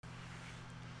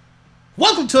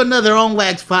Welcome to another On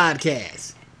Wax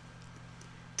podcast.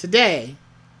 Today,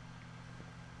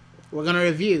 we're going to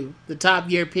review the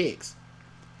top year picks.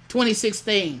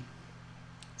 2016.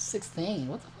 16?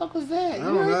 What the fuck was that? I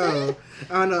don't know.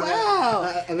 I don't know. Wow.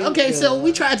 I think, Okay, so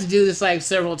we tried to do this like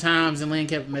several times and Lynn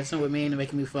kept messing with me and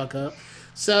making me fuck up.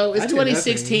 So it's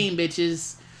 2016,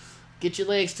 bitches. Get your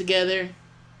legs together.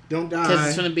 Don't die. Because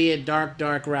it's going to be a dark,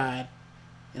 dark ride.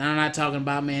 And I'm not talking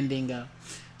about Mandingo.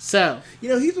 So,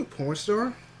 he's a porn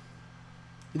star.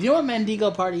 do you know what Mandingo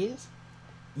Party is?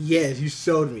 Yes, you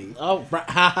showed me. Oh,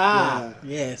 haha. Yeah.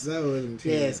 Yes. That wasn't too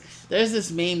Yes. There's this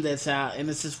meme that's out, and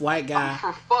it's this white guy.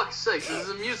 Oh, for fuck's sake, this is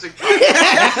a music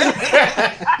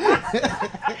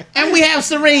And we have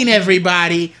Serene,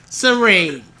 everybody.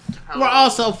 Serene. Hello. We're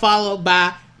also followed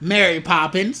by Mary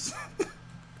Poppins.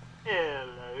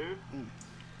 Hello.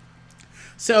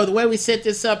 So the way we set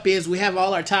this up is we have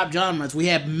all our top genres. We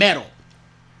have metal,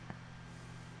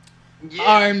 Yeah.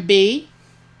 R&B.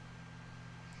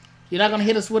 You're not gonna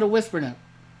hit us with a whisper now.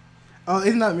 Oh,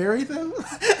 isn't that Mary though?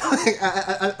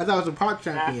 I thought it was a pop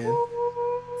champion.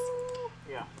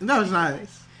 Yeah. That was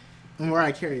nice. And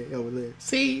Mariah Carey over there.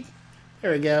 See,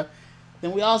 there we go.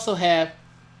 Then we also have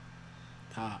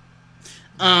pop.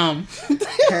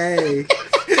 Hey.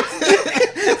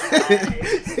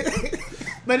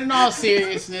 But in all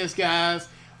seriousness, guys,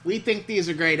 we think these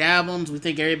are great albums. We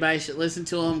think everybody should listen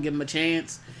to them, give them a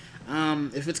chance.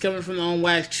 If it's coming from the On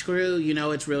Wax crew, you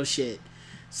know it's real shit.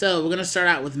 So we're going to start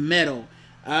out with metal.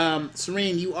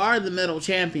 Serene, you are the metal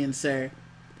champion, sir.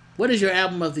 What is your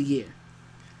album of the year?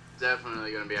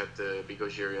 Definitely going to have to be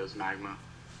Gojira's Magma.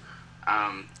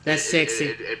 That's sexy.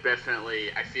 It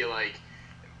definitely, I feel like,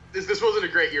 this wasn't a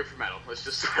great year for metal. Let's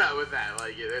just start out with that.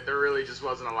 Like, there really just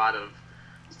wasn't a lot of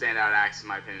standout acts, in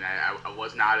my opinion. I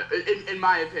was not, in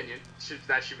my opinion,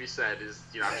 that should be said, is,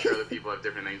 I'm sure that people have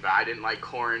different things, but I didn't like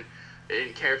Korn. I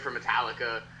didn't care for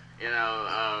Metallica,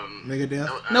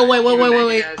 Megadeth? No, wait.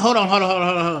 Megadeth. Hold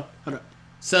on.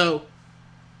 So,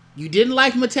 you didn't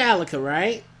like Metallica,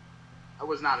 right? I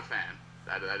was not a fan.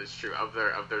 That is true. Of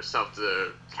their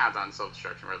the Countdown to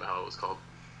Self-Destruction, whatever the hell it was called.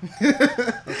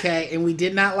 Okay, and we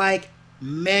did not like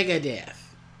Megadeth.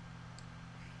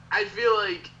 I feel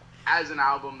like as an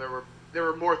album, there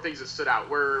were more things that stood out.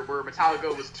 Where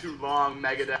Metallica was too long,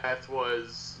 Megadeth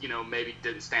was, maybe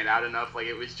didn't stand out enough. Like,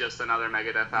 it was just another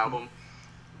Megadeth album.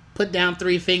 Put down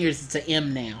 3 fingers, it's an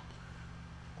M now.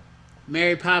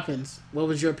 Mary Poppins, what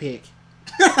was your pick?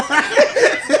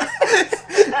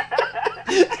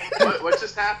 What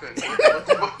just happened?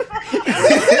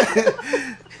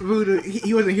 Voodoo,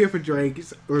 he wasn't here for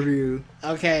Drake's review.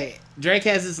 Okay, Drake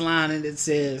has this line and it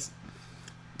says,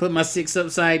 put my 6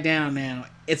 upside down now.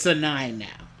 It's a 9 now.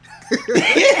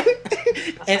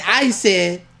 And I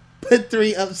said, put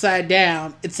 3 upside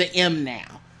down. It's an M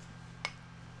now.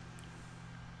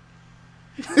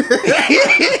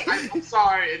 I'm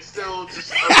sorry. It's still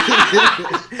just.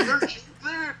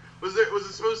 Was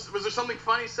there something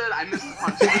funny said? I missed the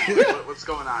punchline. What's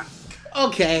going on?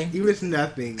 Okay. You missed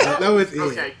nothing. That was it.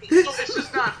 Okay, it's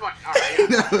just not funny. All right. Yeah.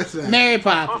 No, it's not. Mary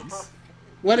Poppins.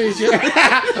 What is your... Ooh!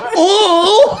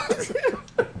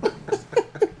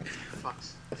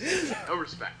 Fucks. No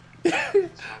respect.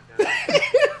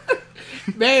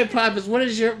 Mary Poppins, what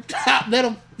is your top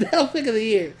metal pick of the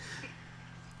year?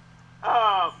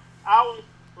 I was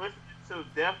listening to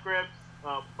Death Grips'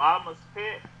 Bottomless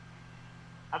Pit.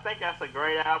 I think that's a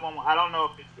great album. I don't know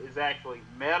if it's actually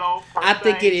metal. I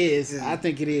think it is. Yeah. I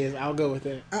think it is. I'll go with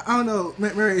that. I don't know,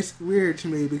 Mary, it's weird to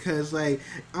me because, like,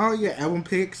 all your album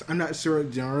picks, I'm not sure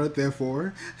what genre they're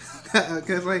for.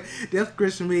 Because, like, Death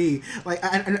Grips to me, like,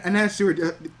 I'm not sure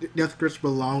where Death Grips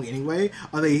belong anyway.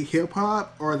 Are they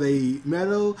hip-hop? Are they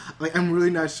metal? Like, I'm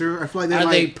really not sure. I feel like they're, Are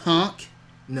like... they punk?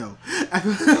 No. I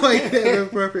feel like they're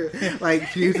perfect, like,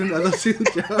 fusing other two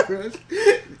genres.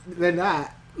 They're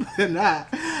not. They're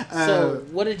not. So,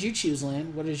 what did you choose,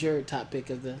 Lynn? What is your top pick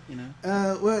of the,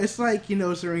 Well, it's like,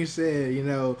 Serene said,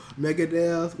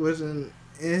 Megadeth wasn't,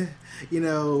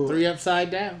 3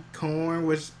 upside down. Korn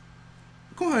was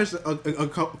a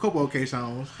couple okay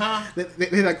songs. Huh? They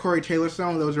had that Corey Taylor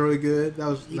song that was really good. That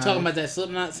was You nice. talking about that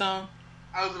Slipknot song?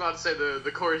 I was about to say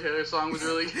the Corey Taylor song was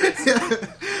really good.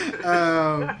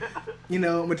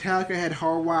 Metallica had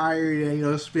Hardwired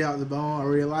and, Spit Out the Bone I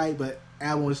really like, but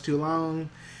album was too long.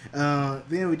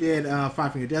 Then we did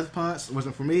Five Finger Death Punch. It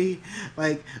wasn't for me.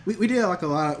 Like we did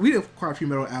we did quite a few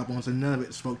metal albums and none of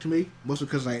it spoke to me. Mostly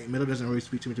because like metal doesn't really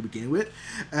speak to me to begin with.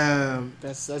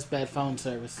 That's bad phone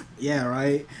service. Yeah,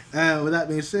 right. With that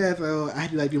being said, though, I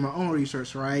had to do my own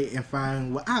research, right, and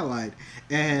find what I liked.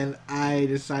 And I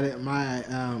decided my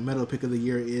metal pick of the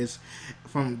year is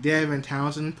from Devin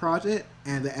Townsend Project,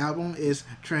 and the album is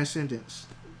Transcendence.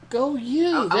 Go you.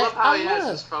 I love how he has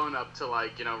his phone up to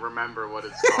remember what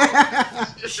it's called.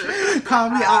 Call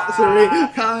me out, Sari.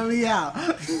 Call me out.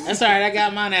 That's alright. I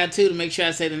got mine out too to make sure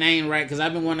I say the name right because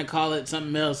I've been wanting to call it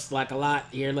something else a lot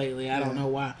here lately. I don't know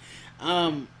why.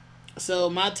 So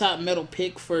my top metal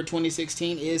pick for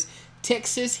 2016 is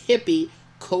Texas Hippie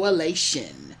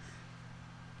Coalition.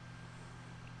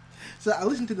 So I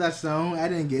listened to that song. I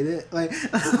didn't get it. I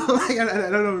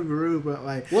don't know the groove, but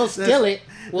we'll steal it.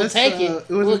 We'll take it.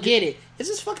 We'll get it. It's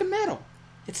just fucking metal.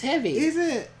 It's heavy. Is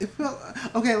it? It felt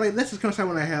okay. Let's just come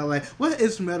when I had what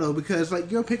is metal? Because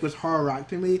your pick was hard rock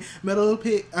to me. Metal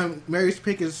pick. Mary's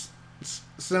pick is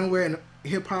somewhere in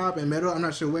hip hop and metal. I'm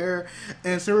not sure where.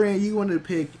 And Serene, you wanted to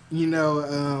pick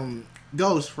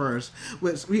Ghost first,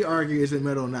 which we argue is it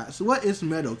metal or not. So what is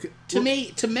metal? To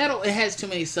metal, it has too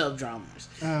many subgenres.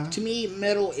 To me,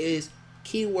 metal is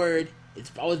keyword.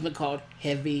 It's always been called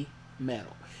heavy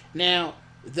metal. Now,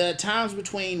 the times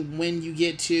between when you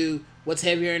get to what's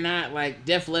heavy or not, like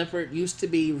Def Leppard used to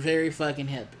be very fucking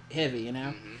heavy, you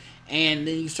know? Mm-hmm. And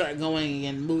then you start going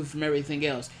and moving from everything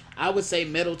else. I would say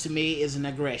metal to me is an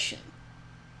aggression.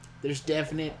 There's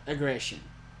definite aggression.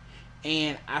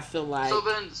 And I feel like...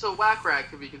 So Whack Rat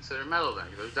could be considered metal then.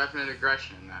 There's definite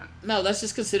aggression in that. No, that's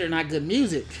just considered not good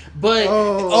music. But...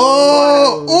 Throw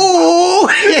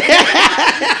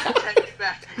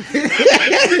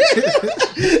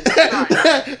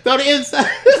the inside.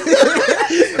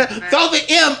 Throw the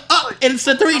M up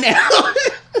into 3 now.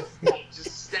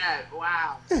 Just stab.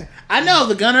 Wow. I know,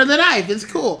 the gun or the knife. It's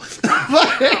cool.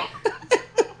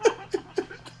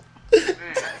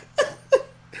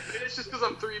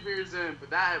 I'm 3 beers in,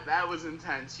 but that was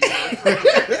intense, you know.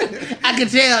 I can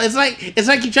tell. It's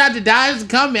like you tried to dive and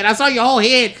come in. I saw your whole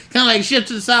head kind of shift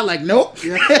to the side, like nope.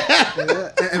 Yeah.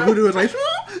 And Voodoo was like,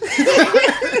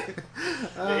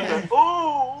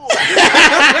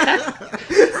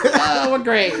 we're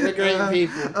great. We're great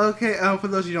people. Okay, for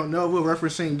those you don't know, we're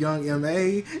referencing Young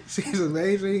M.A. She's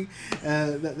amazing.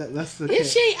 That's the.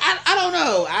 Is she? I don't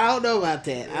know. I don't know about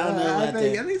that. I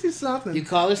think she's something. You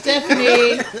call her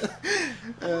Stephanie.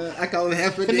 I call her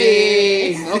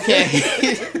Stephanie. Okay.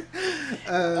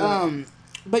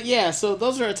 But yeah, so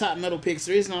those are our top metal picks.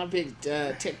 The reason I picked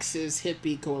Texas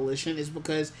Hippie Coalition is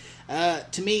because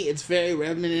to me it's very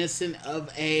reminiscent of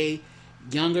a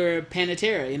younger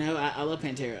Pantera. You know, I love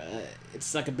Pantera.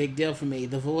 It's like a big deal for me.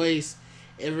 The voice,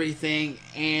 everything,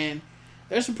 and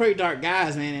there's some pretty dark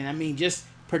guys, man. And I mean, just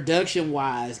production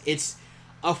wise, it's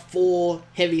a full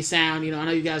heavy sound. You know, I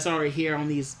know you guys already hear on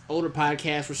these older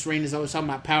podcasts where Serena's always talking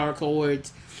about power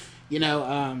chords. You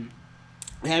know,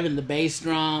 having the bass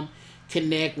drum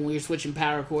connect when we're switching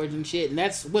power chords and shit, and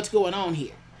that's what's going on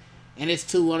here. And it's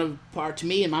to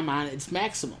me in my mind, it's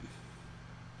maximum.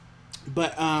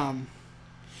 But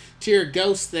to your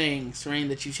Ghost thing, Serene,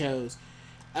 that you chose,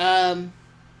 I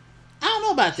don't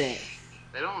know about that.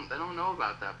 They don't know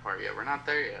about that part yet. We're not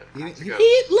there yet. Lynn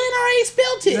already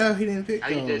spilled it. No, he didn't pick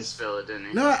Ghost. He did spill it, didn't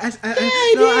he? No, I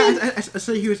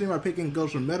said he was thinking about picking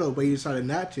Ghost from metal, but he decided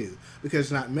not to because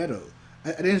it's not metal.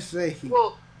 I didn't say he.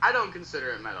 Well, I don't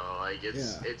consider it metal. I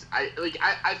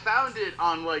found it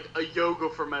on a yoga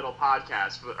for metal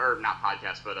podcast, or not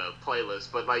podcast, but a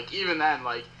playlist. But even then,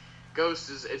 Ghost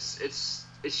is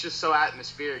it's just so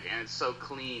atmospheric and it's so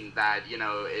clean that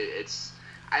it's.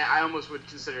 I almost would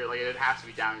consider it'd have to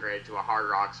be downgraded to a hard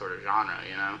rock sort of genre,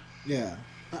 you know. Yeah,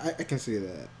 I can see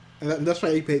that, and that's why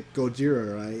you picked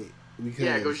Gojira, right? Because...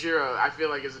 Yeah, Gojira, I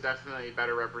feel is a definitely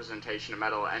better representation of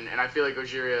metal, and I feel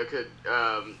Gojira could,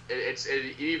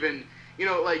 even,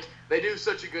 they do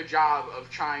such a good job of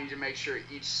trying to make sure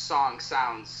each song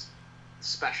sounds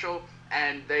special,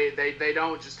 and they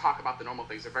don't just talk about the normal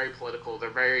things. They're very political, they're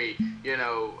very,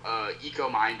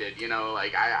 eco-minded,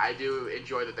 I do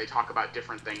enjoy that they talk about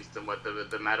different things than what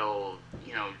the metal,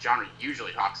 genre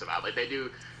usually talks about. They do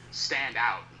stand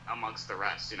out amongst the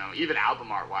rest, even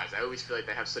album art wise. I always feel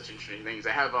they have such interesting things.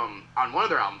 They have on one of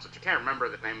their albums, which I can't remember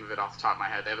the name of it off the top of my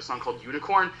head, they have a song called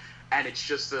Unicorn, and it's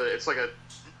just it's like a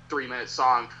 3-minute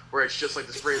song where it's just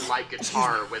this very light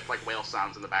guitar with whale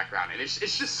sounds in the background, and it's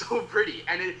just so pretty,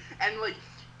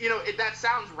 that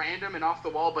sounds random and off the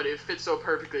wall, but it fits so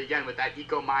perfectly again with that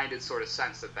eco-minded sort of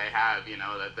sense that they have,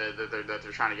 that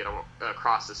they're trying to get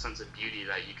across the sense of beauty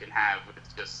that you can have with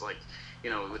just with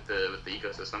the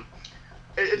ecosystem.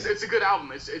 It's a good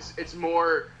album. It's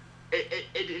more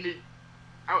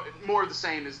more of the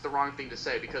same is the wrong thing to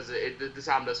say because this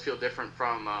album does feel different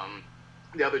from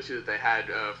the other two that they had,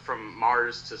 from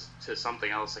Mars to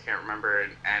something else I can't remember,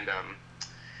 and I'm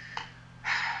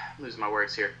losing my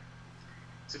words here.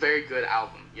 it's a very good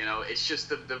album. You know, it's just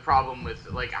the problem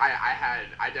with like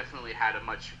I definitely had a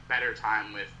much better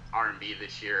time with R&B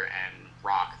this year and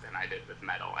rock than I did with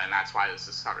metal, and that's why this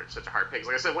is such a hard pick.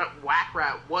 Like I said, Whack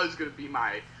Rat was going to be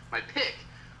my pick,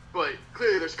 but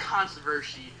clearly there's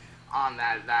controversy on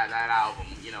that album.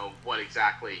 You know what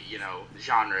exactly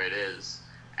genre it is,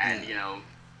 and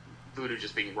Voodoo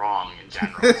just being wrong in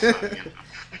general. So,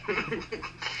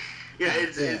 yeah,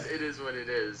 it is what it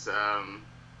is.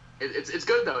 It's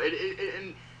good though.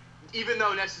 And even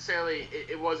though necessarily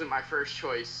it wasn't my first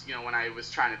choice, when I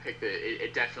was trying to pick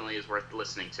it definitely is worth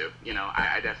listening to.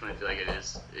 I definitely feel like it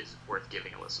is worth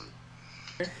giving a listen.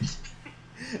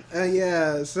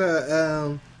 Yeah.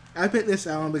 So I picked this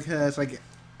album because like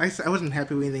I wasn't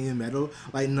happy with anything in metal.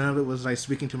 Like none of it was like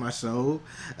speaking to my soul.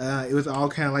 It was all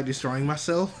kind of like destroying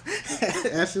myself.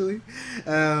 Actually.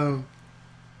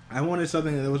 I wanted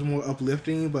something that was more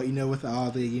uplifting, but with all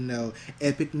the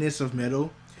epicness of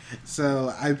metal.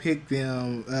 So I picked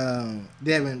them,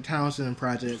 Devin Townsend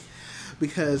Project,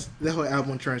 because the whole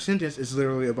album Transcendence is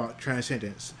literally about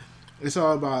transcendence. It's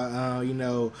all about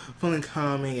feeling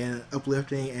calming and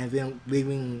uplifting, and then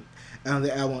leaving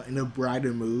the album in a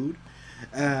brighter mood.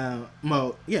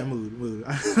 Mood.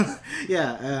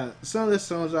 Yeah. Some of the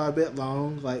songs are a bit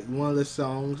long. Like one of the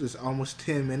songs is almost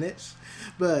 10 minutes,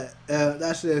 but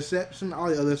that's the exception. All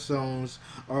the other songs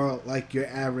are like your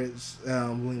average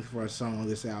length for a song on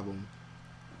this album.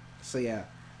 So yeah,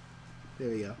 there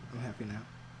we go. I'm happy now.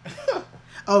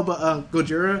 Oh, but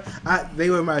Gojira,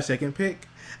 they were my second pick.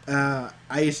 I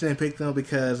just didn't pick them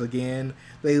because, again,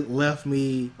 they left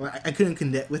me. Like, I couldn't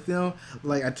connect with them.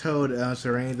 Like I told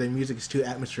Serene, their music is too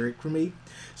atmospheric for me,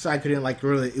 so I couldn't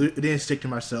really. It didn't stick to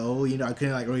my soul. I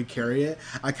couldn't really carry it.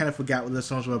 I kind of forgot what the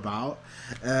songs were about,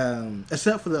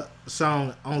 except for the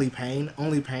song "Only Pain."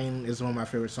 "Only Pain" is one of my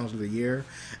favorite songs of the year.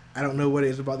 I don't know what it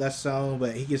is about that song,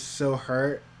 but he gets so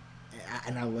hurt,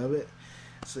 and I love it.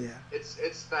 So yeah,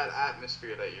 it's that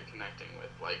atmosphere that you're connecting with.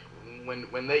 Like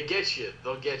when they get you,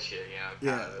 they'll get you.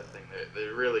 Kind of the thing.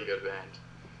 They're a really good band.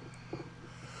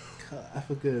 I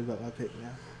feel good about my pick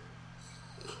now.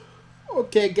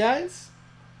 Okay, guys.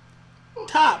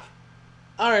 Top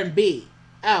R&B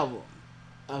album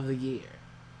of the year.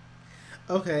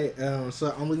 Okay,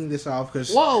 so I'm looking this off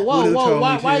because whoa!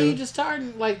 Why are you just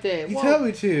starting like that? You told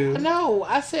me to. No,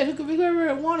 I said who could be whoever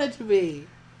it wanted to be.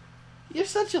 You're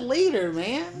such a leader,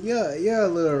 man. Yeah, you're a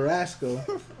little rascal.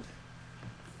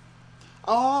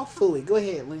 Oh, fully. Go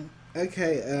ahead, Lynn.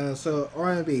 Okay, so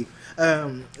R&B.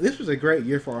 This was a great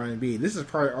year for R&B. This is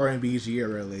probably R&B's year,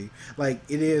 really. Like,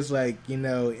 it is,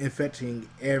 infecting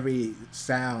every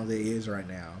sound that is right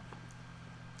now.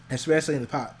 Especially in the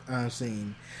pop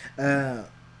scene.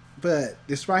 But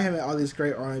despite having all these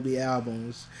great R&B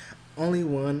albums, only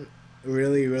one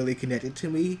really, really connected to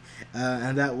me,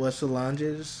 and that was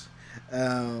Solange's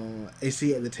A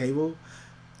Seat at the Table.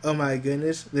 Oh my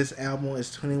goodness, this album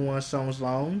is 21 songs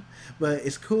long, but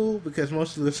it's cool because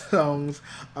most of the songs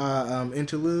are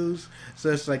interludes, so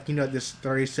it's like, this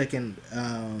 30-second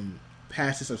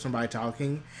passes of somebody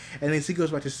talking, and then she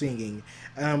goes back to singing.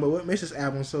 But what makes this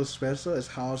album so special is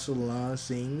how Solange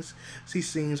sings. She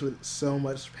sings with so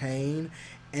much pain,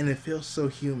 and it feels so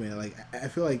human. Like, I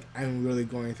feel like I'm really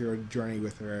going through a journey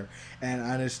with her, and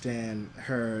I understand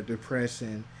her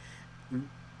depression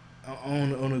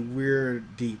on a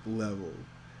weird, deep level.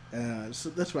 So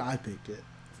that's why I picked it.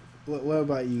 What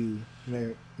about you,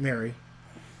 Mary?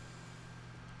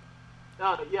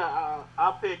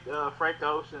 I picked Frank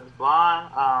Ocean's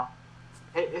Blonde.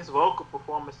 His vocal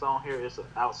performance on here is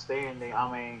outstanding.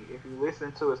 I mean, if you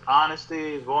listen to his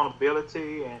honesty, his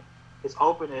vulnerability, and his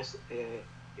openness,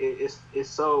 it's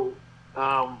so,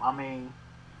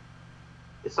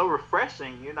 it's so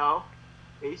refreshing,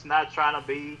 He's not trying to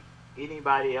be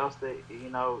anybody else that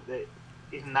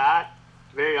he's not.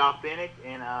 Very authentic,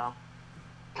 and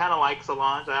kind of like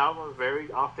Solange's album, very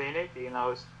authentic.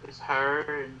 It's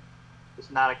her, and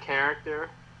it's not a character.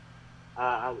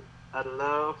 I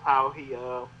love how he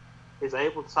is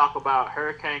able to talk about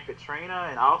Hurricane Katrina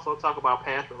and also talk about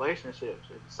past relationships.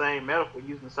 It's the same metaphor,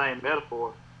 using the same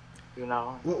metaphor.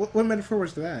 What metaphor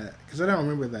was that? Because I don't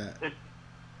remember that. And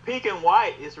Pink and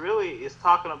White is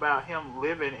talking about him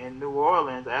living in New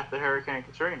Orleans after Hurricane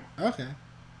Katrina. Okay.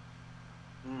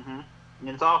 And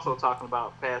it's also talking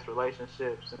about past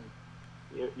relationships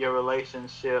and your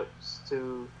relationships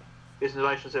to his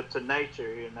relationship to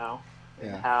nature,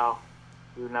 and how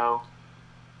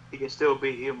he can still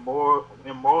be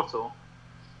immortal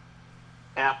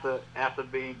after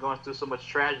going through so much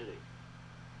tragedy.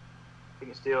 He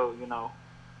can still,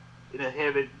 in a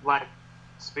heavy life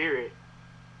spirit,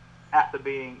 after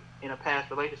being in a past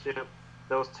relationship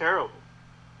that was terrible.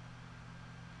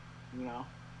 You know.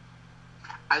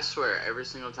 I swear, every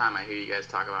single time I hear you guys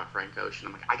talk about Frank Ocean,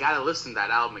 I'm like, I gotta listen to that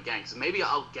album again, because maybe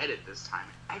I'll get it this time.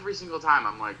 Every single time,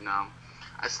 I'm like, no,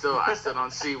 I still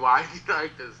don't see why you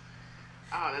like this.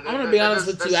 Oh, I'm gonna be honest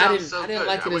with you. I didn't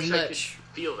like it as much. I could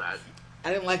feel that.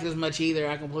 I didn't like it as much either.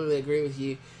 I completely agree with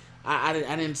you. I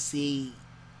didn't see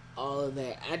all of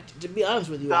that. To be honest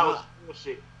with you, that was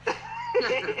bullshit.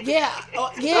 yeah.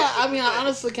 I mean, I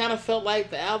honestly kind of felt like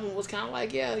the album was kind of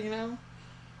like,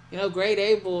 grade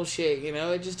A bullshit.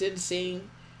 It just didn't seem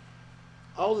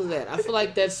all of that. I feel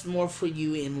like that's more for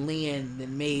you and Lynn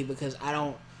than me, because I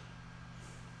don't.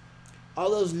 All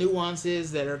those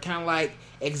nuances that are kind of like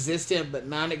existent but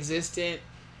non-existent,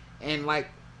 and like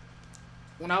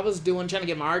when I was trying to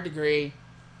get my art degree,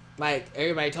 like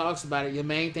everybody talks about it, the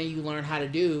main thing you learn how to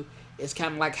do is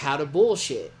kind of like how to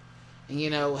bullshit,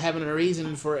 and having a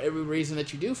reason for every reason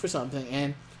that you do for something.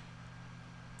 And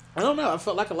I don't know, I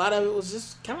felt like a lot of it was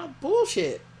just kind of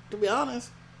bullshit, to be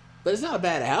honest. But it's not a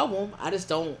bad album. I just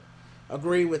don't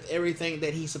agree with everything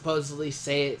that he supposedly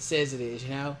says it is.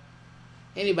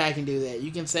 Anybody can do that. You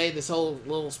can say this whole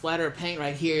little splatter of paint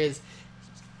right here is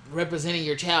representing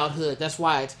your childhood. That's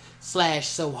why it's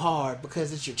slashed so hard,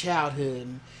 because it's your childhood,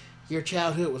 and your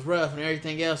childhood was rough and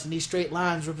everything else, and these straight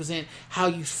lines represent how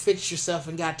you fixed yourself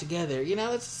and got together.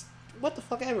 It's what the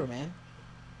fuck ever, man.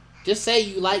 Just say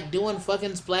you like doing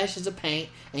fucking splashes of paint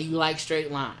and you like straight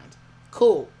lines.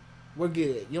 Cool. We're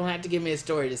good. You don't have to give me a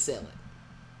story to sell it.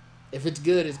 If it's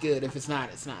good, it's good. If it's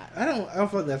not, it's not. I don't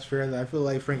feel like that's fair, though. I feel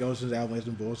like Frank Ocean's album is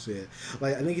some bullshit.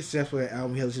 Like, I think it's definitely an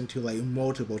album he listened to, like,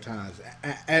 multiple times.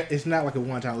 It's not like a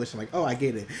one-time listen, like, oh, I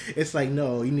get it. It's like,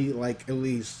 no, you need, like, at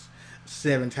least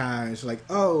 7 times. Like,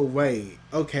 oh, wait.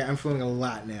 Okay, I'm feeling a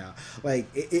lot now. Like,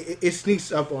 it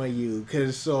sneaks up on you because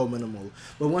it's so minimal.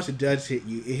 But once it does hit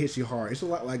you, it hits you hard. It's a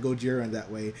lot like Gojira in that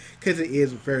way, because it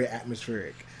is very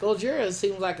atmospheric. Gojira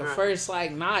seems like a first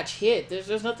notch hit.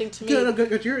 There's nothing to me. No,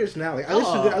 Gojira is now like I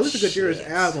listened to Gojira's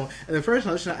album, and the first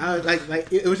time I listened, I was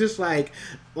like it was just like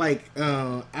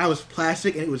I was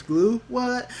plastic and it was glue.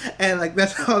 What? And like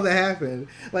that's how that happened.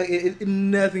 Like it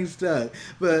nothing stuck.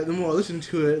 But the more I listened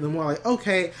to it, the more like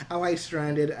okay, I like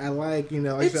Stranded. I like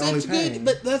it's the only pain. Good,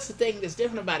 but that's the thing that's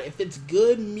different about it. If it's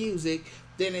good music,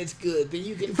 then it's good. Then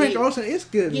you can. Frank Ocean is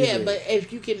good. Yeah, music. but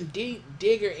if you can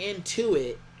digger into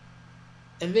it.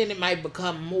 And then it might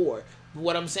become more. But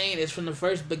what I'm saying is, from the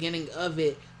first beginning of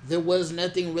it, there was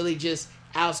nothing really just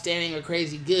outstanding or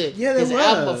crazy good. Yeah, there was. His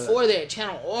album before that,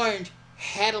 Channel Orange,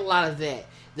 had a lot of that.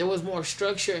 There was more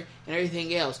structure and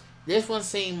everything else. This one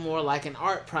seemed more like an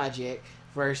art project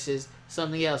versus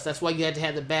something else. That's why you had to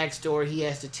have the backstory. He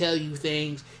has to tell you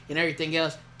things and everything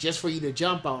else just for you to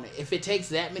jump on it. If it takes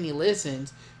that many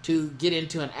listens to get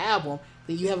into an album,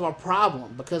 then you have a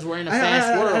problem, because we're in a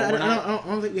fast world. I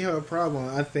don't think we have a problem.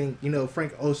 I think,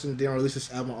 Frank Ocean didn't release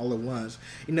this album all at once.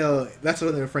 That's the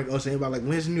other thing with Frank Ocean. About like,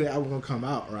 when's the new album going to come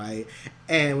out, right?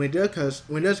 And when it does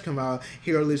come out,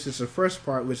 he releases the first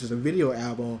part, which is a video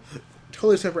album,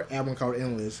 totally separate album called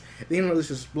Endless. Then he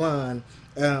releases Blonde,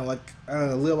 a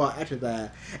little while after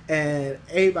that. And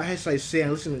everybody has to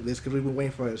saying, listen to this, because we've been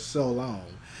waiting for it so long.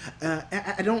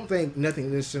 I don't think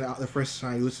nothing stood out the first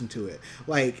time you listen to it.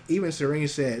 Like, even Serene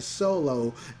said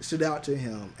Solo stood out to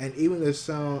him. And even the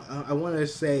song, I want to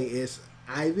say it's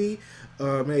Ivy,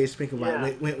 or maybe it's Pink and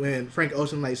White, when Frank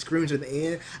Ocean screams at the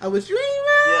end, I was dreaming!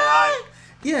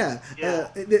 Yeah.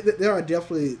 There are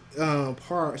definitely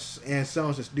parts and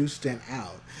songs that do stand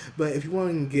out. But if you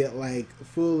want to get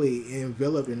fully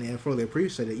enveloped in it and fully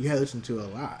appreciate it, you have to listen to a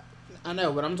lot. I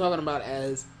know, but I'm talking about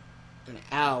as an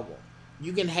album.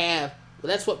 You can have,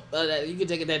 that's what, you can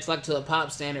take it that's to a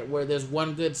pop standard where there's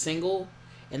one good single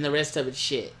and the rest of it's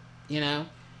shit,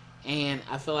 And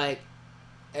I feel like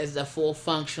as a full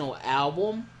functional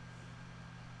album,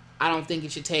 I don't think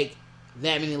it should take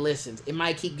that many listens. It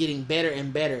might keep getting better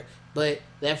and better, but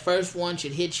that first one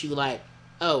should hit you like,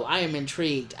 oh, I am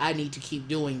intrigued. I need to keep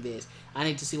doing this. I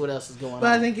need to see what else is going on. But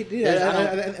I think it did.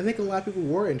 I think a lot of people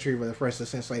were intrigued by the first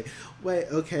sense. Like, wait,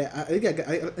 okay, I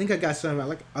think I got some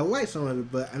of it. I like some of it,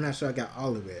 but I'm not sure I got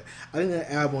all of it. I think the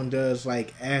album does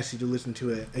ask you to listen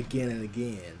to it again and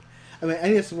again. I mean, I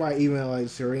think that's why even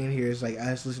Serene here is I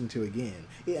just listen to it again.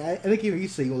 Yeah, I think even you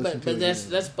say you listen to it. But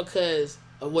that's because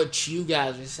of what you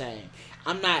guys are saying.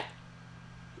 I'm not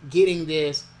getting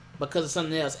this because of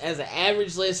something else. As an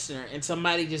average listener, and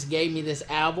somebody just gave me this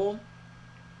album,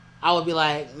 I would be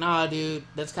like, nah, dude,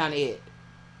 that's kind of it.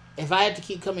 If I had to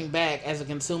keep coming back as a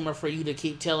consumer for you to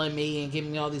keep telling me and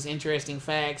giving me all these interesting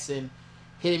facts and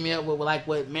hitting me up with like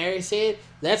what Mary said,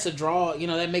 that's a draw. You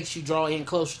know, that makes you draw in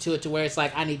closer to it to where it's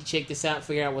like, I need to check this out,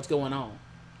 figure out what's going on.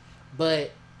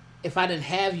 But if I didn't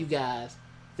have you guys,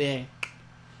 then,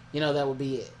 you know, that would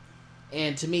be it.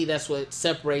 And to me, that's what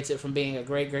separates it from being a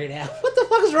great album. What the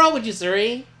fuck is wrong with you,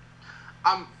 Serene?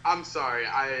 I'm sorry.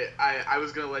 I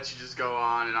was gonna let you just go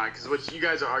on and on because what you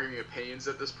guys are arguing opinions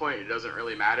at this point. It doesn't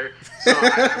really matter. So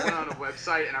I went on a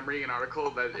website and I'm reading an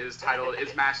article that is titled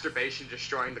 "Is Masturbation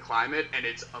Destroying the Climate?" and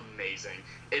it's amazing.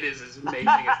 It is as amazing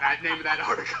as that name of that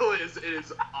article is. It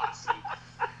is awesome.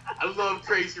 I love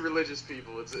crazy religious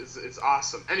people. It's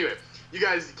awesome. Anyway, you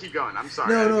guys keep going. I'm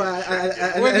sorry. No,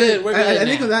 we're good. We're good. I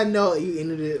think on that note, you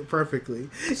ended it perfectly.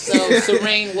 So,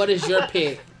 Serene, what is your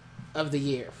pick of the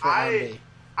year for R&B?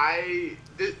 I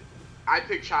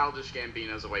picked Childish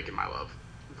Gambino's "Awaken My Love."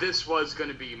 This was going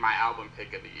to be my album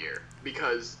pick of the year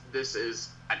because this is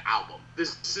an album.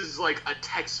 This is like a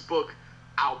textbook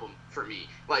album for me.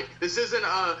 Like, this isn't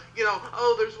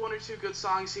there's one or two good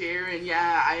songs here and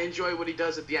yeah, I enjoy what he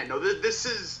does at the end. No, this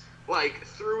is like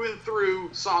through and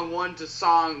through, song 1 to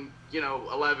song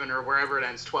 11 or wherever it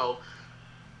ends, 12.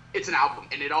 It's an album,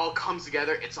 and it all comes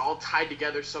together. It's all tied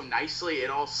together so nicely. It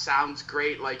all sounds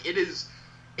great. Like, it has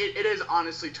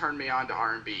honestly turned me on to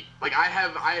R&B. Like,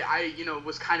 I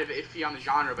was kind of iffy on the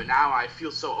genre, but now I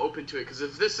feel so open to it, because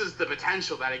if this is the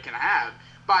potential that it can have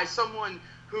by someone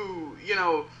who,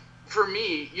 for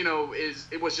me,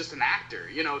 it was just an actor,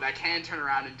 that can turn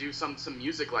around and do some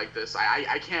music like this,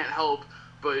 I can't help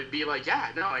but be like, yeah,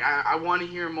 no, like, I want to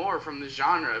hear more from this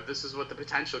genre if this is what the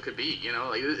potential could be,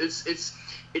 like,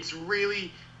 it's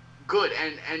really good,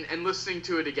 and listening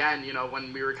to it again,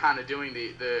 when we were kind of doing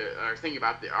our thing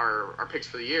about our picks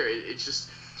for the year, it's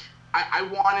just, I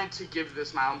wanted to give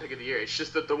this my own pick of the year. It's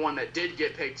just that the one that did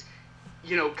get picked,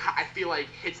 I feel like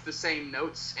hits the same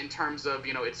notes in terms of,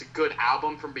 it's a good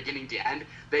album from beginning to end.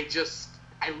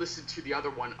 I listened to the other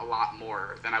one a lot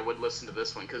more than I would listen to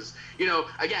this one, because,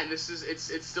 again,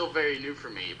 it's still very new for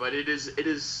me, but it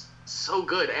is so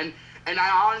good, and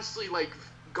I honestly, like,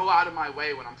 go out of my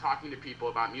way when I'm talking to people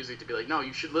about music to be like, no,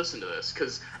 you should listen to this,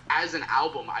 because as an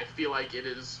album, I feel like it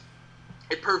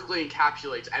perfectly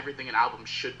encapsulates everything an album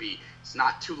should be. It's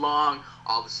not too long,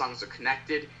 all the songs are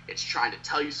connected, it's trying to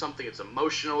tell you something, it's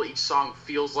emotional, each song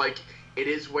feels like it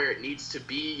is where it needs to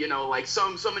be, like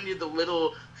so many of the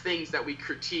little things that we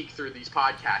critique through these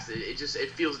podcasts,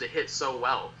 it feels to hit so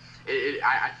well.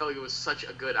 I felt like it was such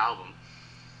a good album.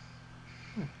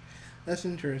 That's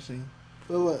interesting.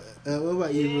 What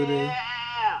about you, Voodoo?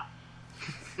 Yeah.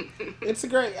 It's a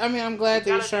great. I mean, I'm glad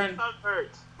that he's turned.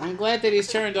 I'm glad that he's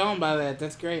turned on by that.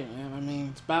 That's great, man. I mean,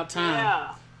 it's about time.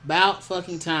 Yeah. About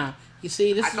fucking time. You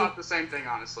see, I thought the same thing,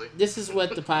 honestly. This is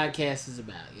what the podcast is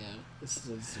about, yo. This is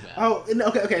what it's about. Oh,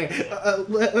 okay.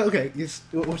 Okay.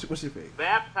 What's your pick?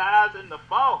 Baptized in the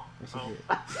fall.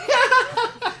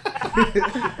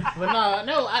 But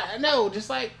no. Just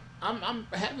like I'm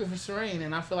happy for Serene,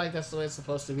 and I feel like that's the way it's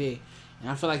supposed to be. And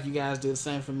I feel like you guys do the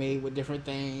same for me with different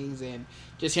things, and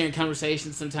just hearing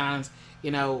conversations sometimes,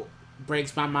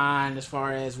 breaks my mind as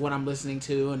far as what I'm listening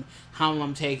to and how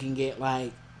I'm taking it,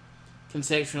 like,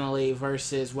 conceptually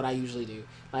versus what I usually do.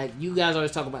 Like, you guys always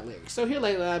talk about lyrics. So here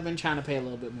lately, I've been trying to pay a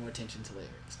little bit more attention to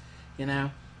lyrics,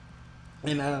 And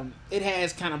it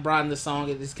has kind of broadened the song.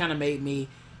 It's kind of made me,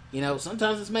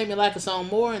 sometimes it's made me like a song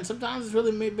more, and sometimes it's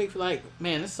really made me feel like,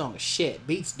 man, this song is shit.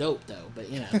 Beat's dope, though, but,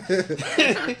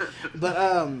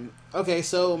 But, okay,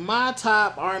 so my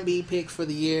top R&B pick for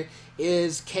the year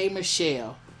is K.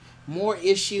 Michelle, More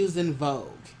Issues Than Vogue.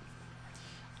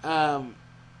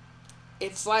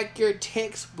 It's like your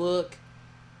textbook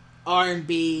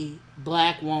R&B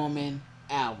black woman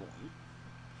album.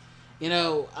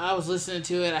 I was listening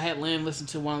to it. I had Lynn listen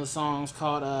to one of the songs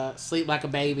called Sleep Like a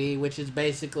Baby, which is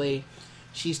basically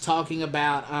she's talking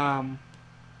about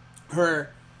her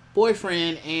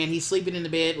boyfriend, and he's sleeping in the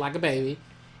bed like a baby,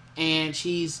 and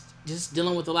she's just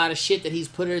dealing with a lot of shit that he's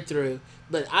put her through.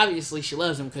 But obviously she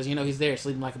loves him because, he's there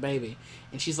sleeping like a baby.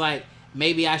 And she's like,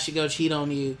 maybe I should go cheat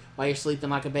on you while you're sleeping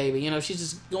like a baby. She's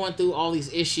just going through all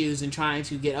these issues and trying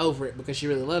to get over it because she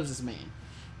really loves this man,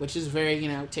 which is very,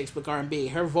 textbook R&B.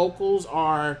 Her vocals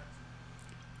are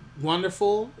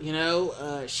wonderful.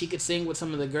 She could sing with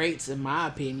some of the greats, in my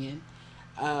opinion.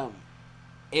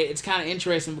 It's kind of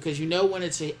interesting because when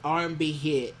it's an R&B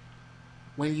hit,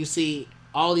 when you see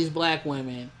all these black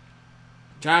women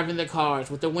driving their cars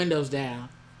with their windows down,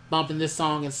 bumping this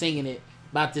song and singing it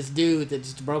about this dude that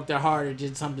just broke their heart or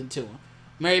did something to him.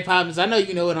 Mary Poppins, I know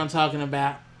you know what I'm talking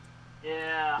about.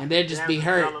 Yeah. And they'll just be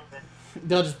hurt. Relevant.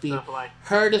 They'll just be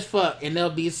hurt as fuck, and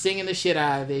they'll be singing the shit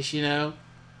out of this, And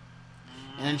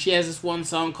And she has this one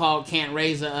song called "Can't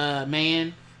Raise a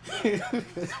Man." And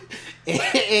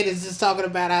it's just talking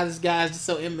about how this guy's just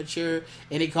so immature,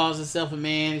 and he calls himself a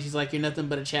man. And she's like, "You're nothing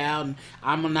but a child, and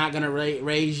I'm not gonna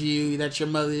raise you. That's your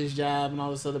mother's job," and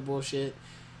all this other bullshit.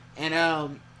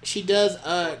 And she does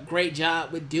a great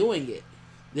job with doing it.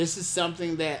 This is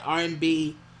something that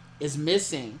R&B is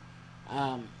missing.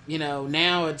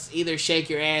 Now it's either shake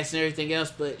your ass and everything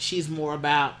else, but she's more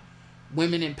about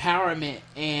women empowerment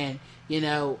and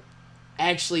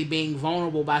actually being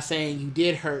vulnerable by saying you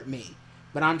did hurt me,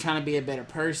 but I'm trying to be a better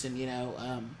person,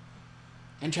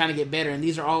 and trying to get better. And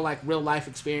these are all like real life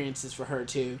experiences for her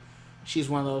too. She's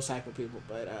one of those type of people.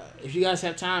 But if you guys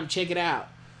have time, check it out.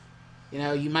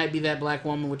 You might be that black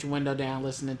woman with your window down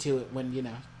listening to it when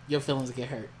your feelings get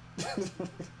hurt.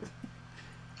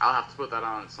 I'll have to put that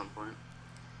on at some point.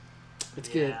 It's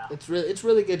good. It's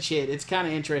really good shit. It's kind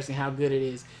of interesting how good it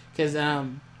is because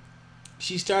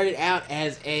she started out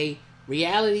as a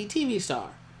reality TV star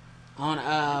on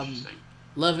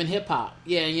Love and Hip Hop.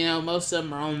 Yeah, most of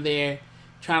them are on there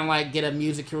trying to like get a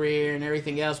music career and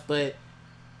everything else, but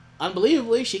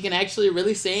unbelievably, she can actually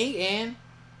really sing and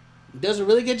does a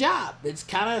really good job. It's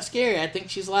kind of scary. I think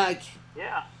she's like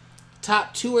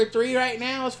top 2 or 3 right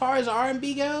now as far as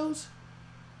R&B goes.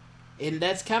 And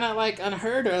that's kind of like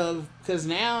unheard of because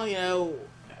now,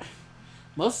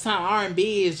 most of the time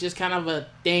R&B is just kind of a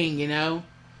thing,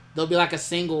 There'll be like a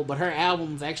single, but her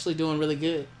album's actually doing really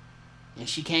good. And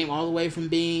she came all the way from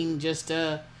being just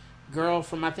a girl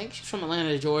from, I think she's from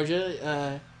Atlanta,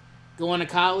 Georgia, going to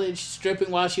college,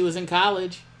 stripping while she was in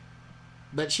college.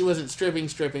 But she wasn't stripping.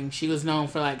 She was known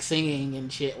for like singing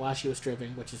and shit while she was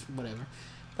stripping, which is whatever.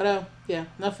 But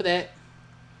enough of that.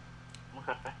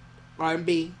 Okay.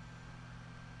 R&B.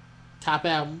 Top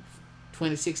album,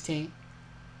 2016.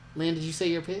 Lynn, did you say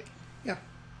your pick? Yeah.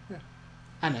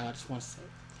 I know, I just want to say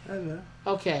it. I know.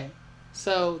 Okay,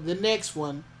 so the next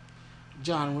one,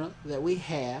 genre that we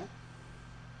have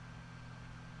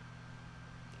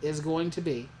is going to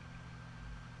be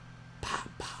pop.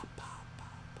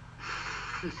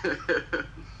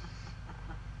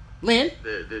 Lynn?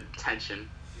 The tension.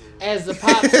 As the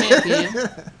pop champion,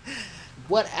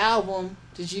 what album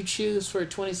did you choose for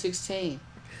 2016?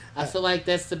 I feel like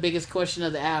that's the biggest question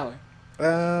of the hour.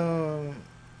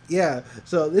 Yeah.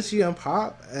 So this year in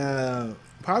pop,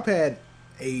 pop had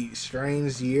a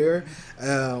strange year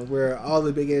where all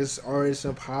the biggest artists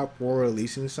in pop were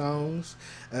releasing songs,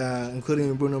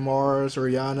 including Bruno Mars,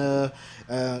 Rihanna,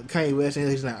 Kanye West. And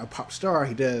he's not a pop star.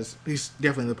 He's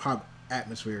definitely in the pop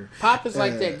atmosphere. Pop is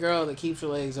like that girl that keeps her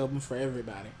legs open for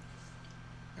everybody.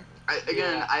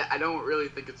 I don't really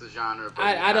think it's a genre. But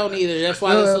I don't either. That's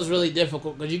why this was really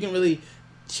difficult because you can really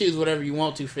choose whatever you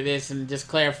want to for this and just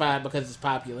clarify it because it's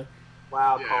popular.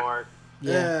 Wild card.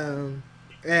 Yeah.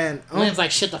 And Lynn's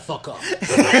like, shut the fuck up.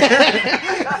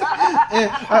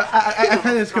 I've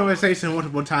had this conversation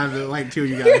multiple times with like 2 of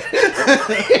you guys.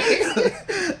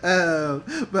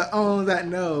 But on that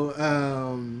note,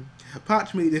 pop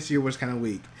to me this year was kind of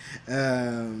weak.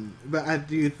 But I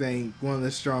do think one of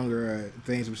the stronger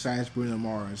things besides Bruno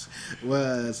Mars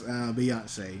was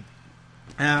Beyonce.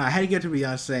 I had to get to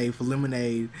Beyonce for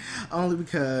Lemonade only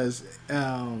because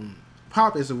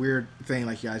pop is a weird thing,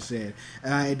 like you guys said.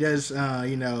 It does,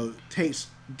 takes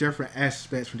different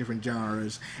aspects from different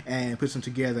genres and puts them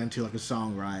together into like a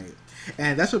song, right?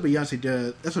 And that's what Beyonce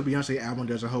does. That's what Beyonce album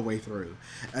does the whole way through.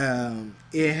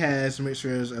 It has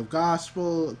mixtures of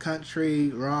gospel, country,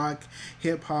 rock,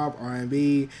 hip hop,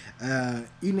 R&B.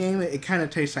 You name it, it kind of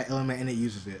takes that element and it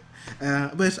uses it.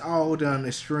 But it's all done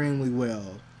extremely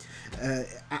well. I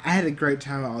had a great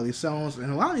time with all these songs,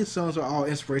 and a lot of these songs are all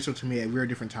inspirational to me at very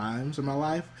different times in my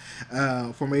life.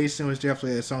 Formation was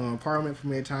definitely a song of empowerment for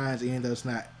me at times, even though it's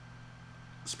not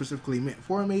specifically meant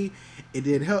for me. It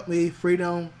did help me.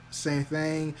 Freedom, same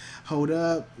thing. Hold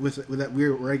Up, with that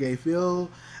weird reggae feel,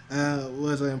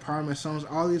 was an empowerment song.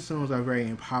 All these songs are very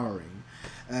empowering.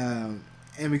 And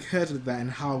because of that and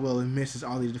how well it mixes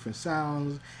all these different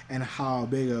sounds and how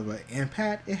big of an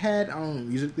impact it had on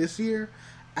music this year,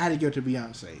 I had to go to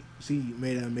Beyonce. She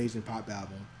made an amazing pop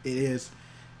album. It is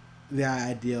the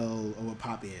ideal of what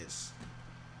pop is.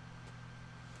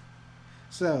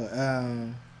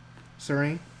 So,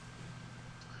 Serene?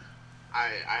 I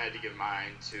had to give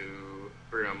mine to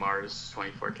Bruno Mars'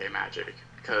 24K Magic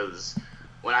because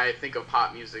when I think of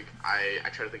pop music, I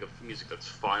try to think of music that's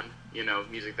fun,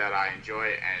 music that I enjoy,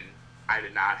 and I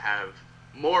did not have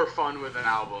more fun with an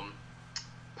album,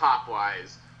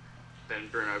 pop-wise, than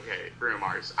Bruno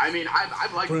Mars. I mean,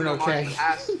 I've liked Bruno Mars in the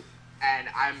past. and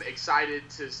I'm excited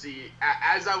to see,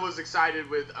 as I was excited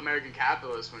with American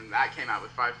Capitalist when that came out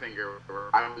with Five Finger,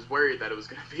 I was worried that it was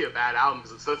going to be a bad album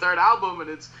because it's their third album and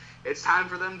it's time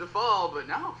for them to fall. But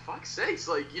no, fuck's sakes,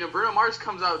 like, you know, Bruno Mars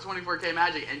comes out with 24K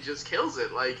Magic and just kills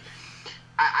it. Like,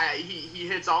 he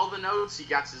hits all the notes. He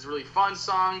got his really fun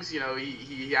songs. You know,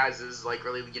 he has his like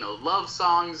really, you know, love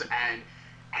songs, and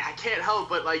I can't help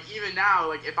but, like, even now,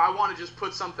 like, if I want to just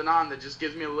put something on that just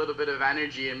gives me a little bit of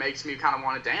energy and makes me kind of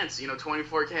want to dance, you know,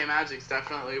 24K Magic's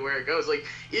definitely where it goes. Like,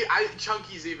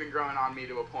 Chunky's even growing on me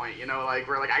to a point, you know, like,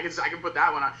 where, like, I can put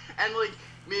that one on. And, like,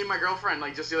 me and my girlfriend,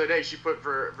 like, just the other day, she put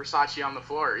Versace on the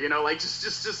floor, you know, like, just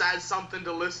as something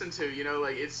to listen to, you know,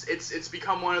 like, it's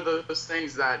become one of those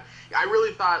things that I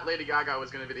really thought Lady Gaga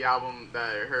was going to be the album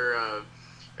that her,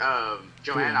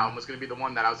 Joanne album was going to be the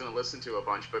one that I was going to listen to a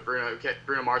bunch, but Bruno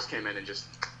Mars came in and just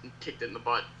kicked it in the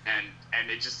butt, and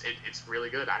it's really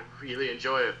good. I really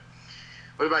enjoy it.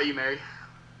 What about you, Mary?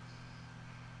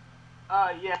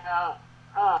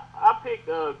 I picked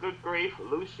Good Grief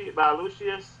by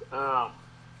Lucius. I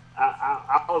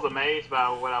was amazed by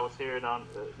what I was hearing on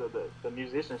the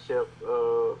musicianship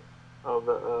of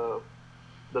the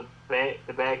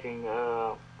backing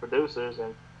producers,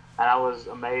 and I was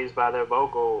amazed by their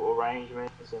vocal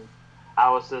arrangements, and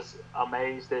I was just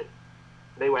amazed that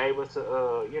they were able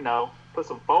to, you know, put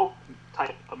some folk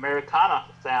type Americana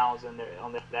sounds on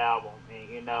their album, and,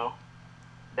 you know,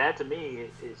 that to me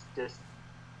is just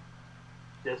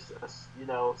you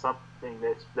know, something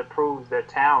that proves their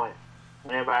talent.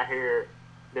 Whenever I hear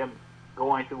them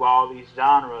going through all these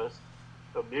genres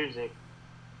of music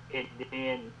and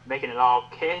then making it all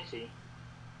catchy,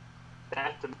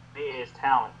 that to me is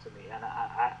talent to me, and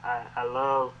I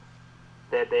love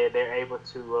that they're able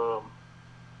to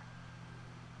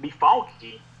be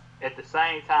funky at the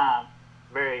same time,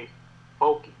 very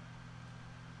folky.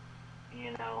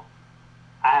 You know,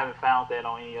 I haven't found that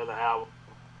on any other album.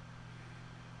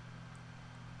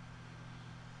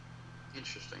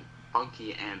 Interesting,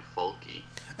 funky and folky.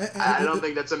 I don't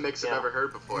think that's a mix I've ever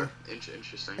heard before.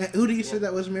 Interesting. Who do you say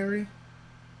that was, Mary?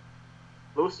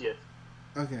 Lucius.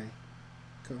 Okay.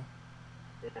 Cool.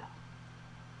 Yeah.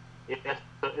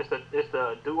 It's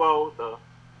the duo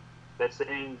that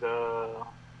sings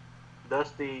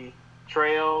Dusty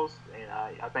Trails, and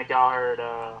I think y'all heard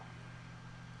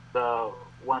the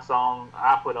one song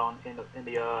I put on in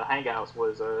the Hangouts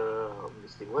was let me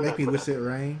see, Make Me Wish It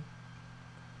Rain.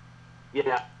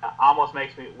 Yeah, Almost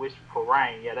Makes Me Wish for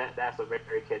Rain. Yeah, that's a very,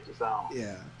 very catchy song.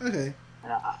 Yeah. Okay.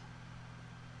 And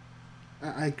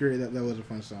I agree that was a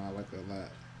fun song. I like that a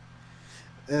lot.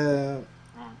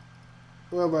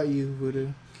 What about you, Voodoo?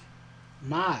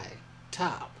 My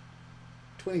top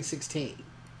 2016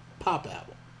 pop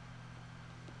album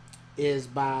is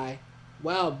by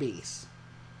Wild Beast,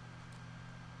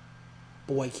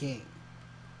 Boy King.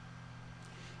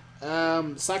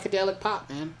 Psychedelic pop,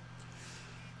 man,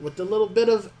 with a little bit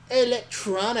of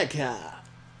electronica.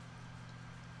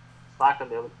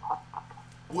 Psychedelic pop.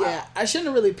 Wow. Yeah, I shouldn't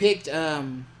have really picked.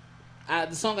 The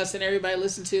song I sent everybody to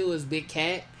listen to was Big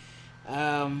Cat.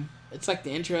 It's like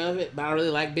the intro of it, but I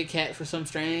really like Big Cat for some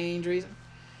strange reason.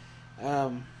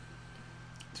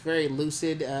 It's very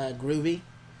lucid, groovy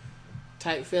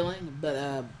type feeling.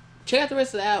 But check out the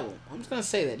rest of the album. I'm just gonna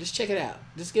say that. Just check it out.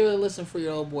 Just give it a listen for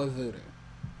your old boy Voodoo.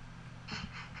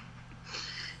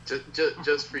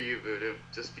 Just for you, Voodoo.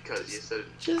 Just because you said.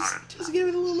 Just give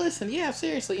it a little listen. Yeah,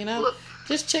 seriously. You know,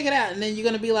 just check it out, and then you're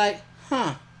gonna be like,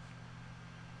 huh.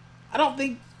 I don't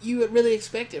think you would really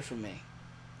expect it from me.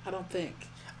 I don't think.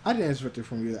 I didn't expect it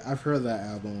from you. I've heard that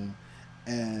album,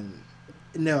 and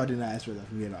no, I did not expect that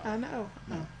from you at all. I know.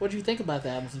 No. What did you think about the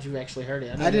album since you actually heard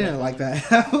it? I didn't like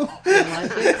that album. You didn't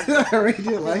like it? I really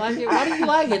didn't like it. Why do you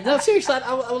like it? No, seriously,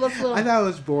 I would love to know. I thought it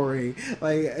was boring.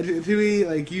 Like, to me,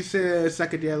 like you said,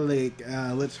 psychedelic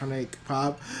electronic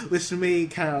pop, which to me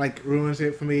kind of like ruins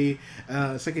it for me.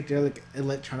 Psychedelic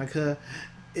electronica.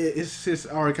 It's just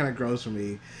already kind of gross for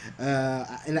me,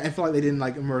 and I feel like they didn't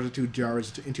like merge the two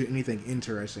genres into anything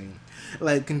interesting,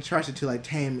 like contrasted to like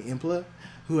Tame Impala,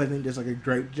 who I think does like a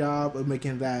great job of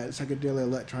making that psychedelic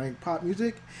electronic pop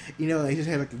music. You know, they just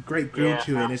have like a great groove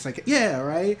to it. And it's like, yeah,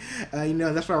 right. You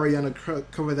know, that's why Rihanna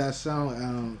covered that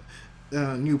song.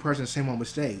 New Person, Same Old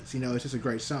Mistakes. You know, it's just a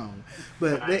great song,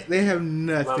 but they have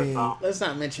nothing. Let's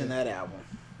not mention that album.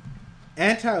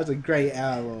 Anti was a great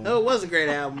album. No, it was a great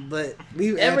album, but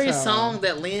every song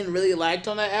that Lynn really liked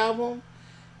on that album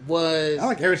was I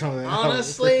like every song on that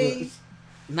honestly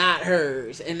not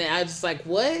hers. And I was just like,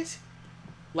 what?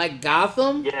 Like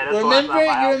Gotham. Yeah, that's remember? what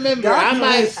I You remember? Gotham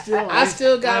I is still-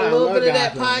 still got I a little love bit of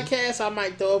that Gotham. podcast. I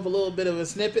might throw up a little bit of a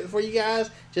snippet for you guys,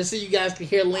 just so you guys can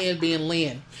hear Lynn being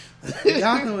Lynn.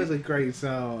 Gotham is a great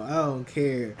song. I don't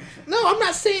care. No, I'm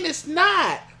not saying it's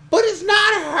not, but it's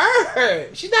not her.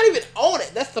 She's not even on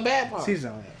it. That's the bad part. She's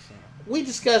on that song. We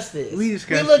discussed this. We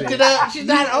discussed looked it. it up. She's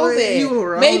not on there. You were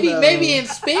wrong, maybe though. in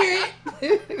spirit.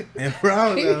 And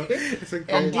wrong though. It's a In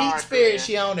great. deep spirit,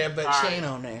 she on there, but she Sorry. ain't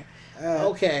on there. Uh,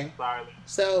 Okay, Sorry.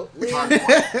 so Lynn,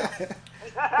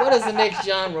 what is the next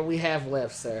genre we have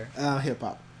left, sir? Hip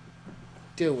hop.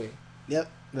 Do we? Yep.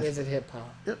 Is it hip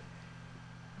hop? Yep.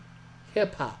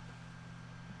 Hip hop.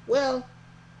 Well,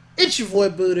 it's your boy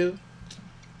Voodoo. And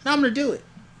I'm gonna do it.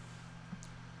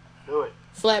 Do it.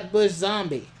 Flatbush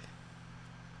Zombie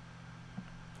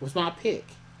was my pick.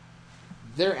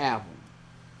 Their album.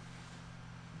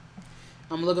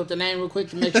 I'm gonna look up the name real quick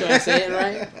to make sure I say it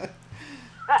right.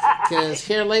 Because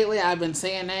here lately I've been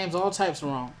saying names all types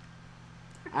wrong.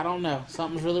 I don't know.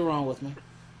 Something's really wrong with me.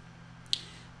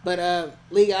 But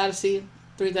League Odyssey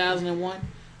 3001.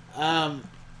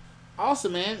 Also,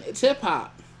 man, it's hip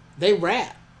hop. They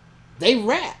rap. They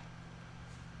rap.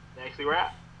 They actually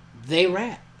rap. They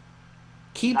rap.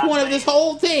 Key Not point of this saying.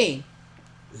 whole thing,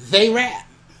 they rap.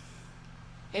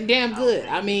 And damn good.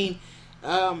 I mean,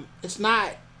 it's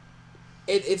not.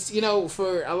 It's you know,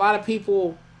 for a lot of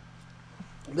people,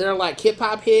 they're like hip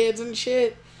hop heads and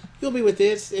shit. You'll be with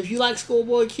this. If you like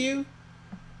Schoolboy Q,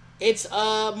 it's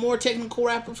more technical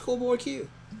rap of Schoolboy Q.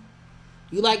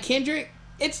 You like Kendrick,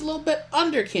 it's a little bit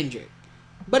under Kendrick,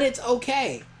 but it's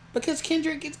okay because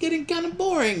Kendrick is getting kind of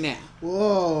boring now.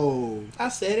 Whoa. I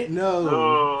said it. No,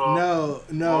 Oh.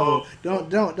 no.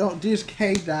 Don't diss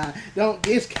K Dot. Don't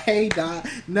diss K Dot.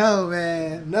 No,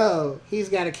 man. No. He's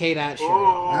got a K Dot shirt.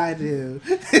 Oh. I do.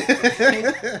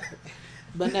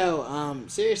 But no,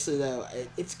 seriously though,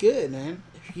 it's good, man.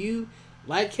 If you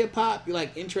like hip hop, you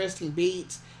like interesting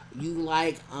beats, you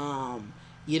like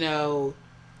you know,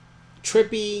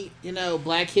 trippy, you know,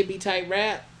 black hippie type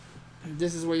rap,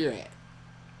 this is where you're at.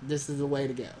 This is the way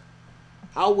to go.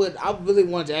 I really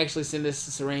wanted to actually send this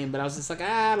to Serene, but I was just like,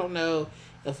 I don't know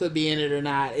if it'll be in it or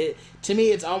not. To me,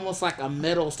 it's almost like a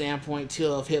metal standpoint too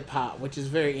of hip hop, which is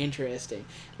very interesting.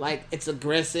 Like, it's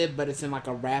aggressive, but it's in like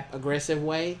a rap aggressive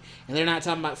way, and they're not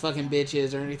talking about fucking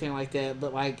bitches or anything like that,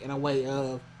 but like in a way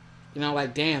of, you know,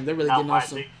 like damn, they're really Not getting off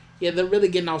fighting. some. Yeah, they're really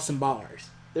getting off some bars.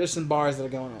 There's some bars that are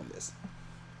going on this.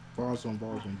 Bars on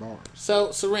bars on bars.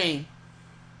 So, Serene,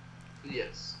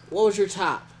 Yes. what was your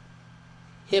top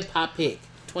hip hop pick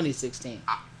 2016?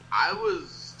 I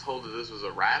was told that this was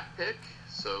a rap pick,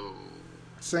 so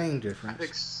Same I difference.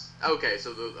 picked. Okay,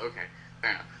 so okay,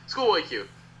 fair enough. Schoolboy Q.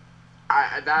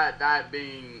 That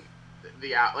being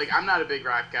like, I'm not a big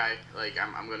rap guy. Like,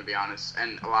 I'm gonna be honest,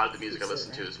 and a lot of the music I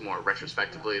listen to is more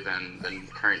retrospectively than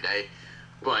current day.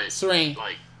 But Serene,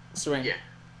 like, Serene. yeah,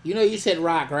 You know you said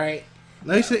rock, right?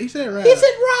 No, he said rap. He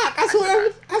said rock. I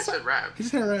swear. I said rap. He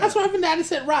said rap. That's why I've been down. He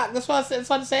said rock. That's why I said. That's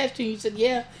why I just asked you. You said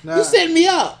yeah. No. You set me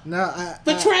up. No,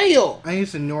 Betrayal. I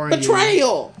used to ignoring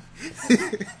Betrayal.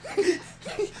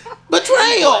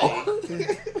 Betrayal.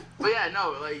 But yeah,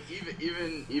 no, like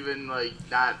even like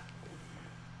not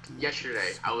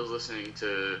yesterday, I was listening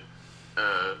to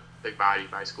Big Body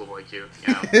by Schoolboy Q.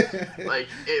 You know, like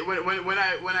when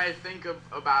I think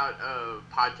about a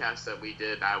podcast that we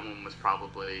did, that one was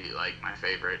probably like my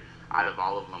favorite out of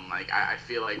all of them. Like I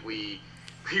feel like we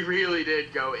really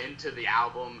did go into the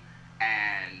album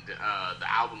and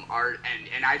the album art,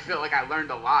 and I feel like I learned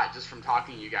a lot just from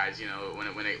talking to you guys. You know,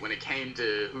 when it came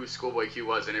to who Schoolboy Q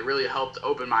was, and it really helped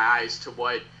open my eyes to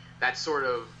what that sort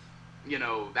of, you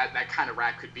know, that kind of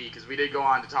rap could be, because we did go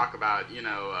on to talk about, you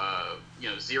know,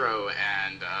 Zero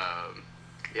and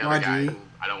the other guy YG. who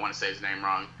I don't want to say his name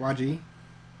wrong. YG.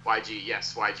 YG,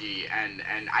 yes, YG, and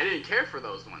I didn't care for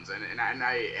those ones, and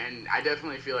I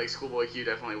definitely feel like Schoolboy Q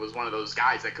definitely was one of those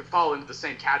guys that could fall into the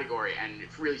same category, and it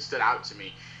really stood out to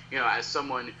me, you know, as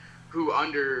someone who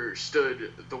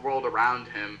understood the world around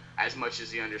him as much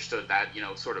as he understood that, you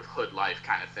know, sort of hood life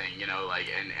kind of thing, you know, like,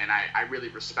 and I really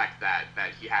respect that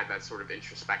he had that sort of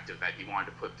introspective that he wanted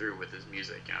to put through with his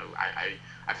music, you know.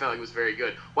 I felt like it was very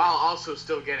good, while also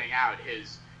still getting out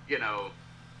his, you know,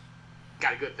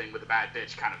 got a good thing with a bad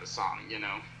bitch kind of a song, you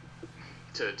know,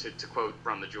 to quote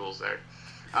Run the Jewels there.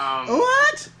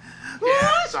 What? Yeah,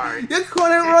 What? sorry. You're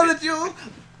calling Run the Jewels?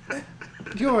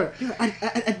 Jordan,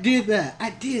 I did that. I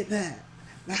did that.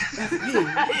 That's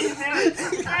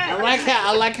me.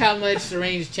 I like how much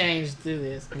Serene's changed through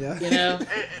this. Yeah. You know.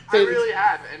 I really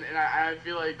have, and I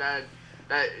feel like that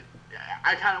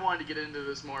I kind of wanted to get into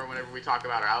this more whenever we talk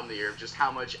about our album of the year, of just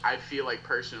how much I feel like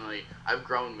personally I've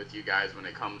grown with you guys when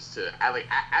it comes to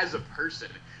as a person,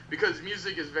 because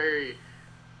music is very,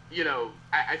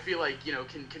 I feel like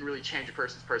can really change a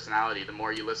person's personality the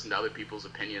more you listen to other people's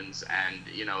opinions and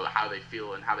how they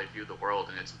feel and how they view the world,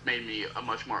 and it's made me a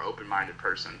much more open-minded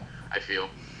person, I feel,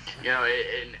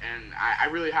 and I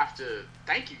really have to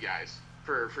thank you guys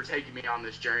for taking me on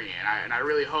this journey, and I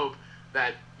really hope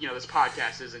that this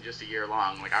podcast isn't just a year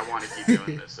long. Like, I want to keep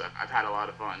doing this. I've had a lot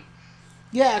of fun.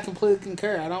 Yeah, I completely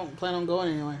concur. I don't plan on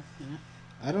going anywhere.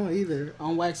 I don't either.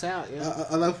 On wax out. Yeah.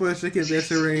 I love for a second there,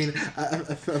 Serene. I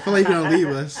feel like you're gonna leave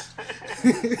us.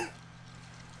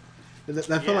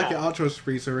 I feel like your outro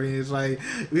speech, Serene. It's like,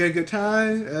 we had a good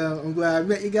time. I'm glad I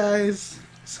met you guys.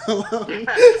 So long.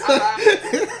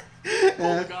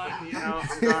 I'm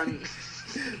done.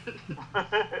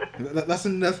 That's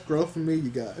enough growth for me, you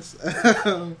guys.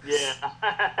 Yeah.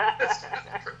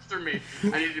 For me,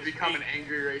 I need to become an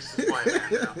angry racist white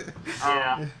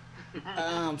man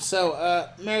now. So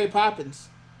Mary Poppins,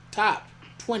 top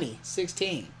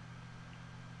 2016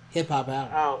 hip hop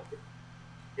album. Oh,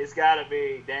 it's got to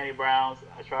be Danny Brown's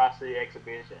Atrocity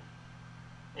Exhibition.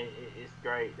 It's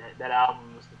great. That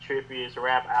album is the trippiest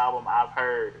rap album I've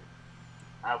heard.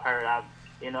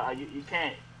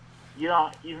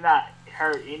 You've not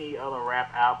heard any other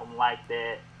rap album like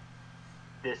that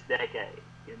this decade,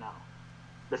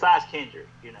 besides Kendrick,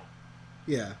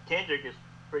 Yeah. Kendrick is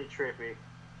pretty trippy,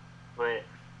 but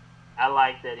I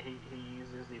like that he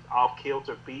uses these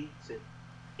off-kilter beats and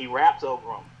he raps over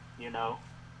them,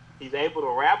 he's able to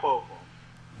rap over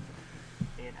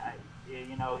them,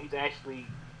 and he's actually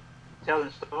telling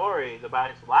stories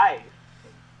about his life,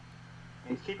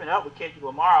 and he's keeping up with Kendrick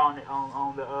Lamar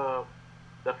on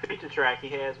the feature track he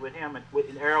has with him and with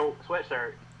an Arrow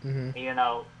sweatshirt. Mm-hmm. And,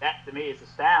 that to me is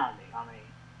astounding. I mean,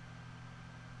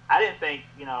 I didn't think,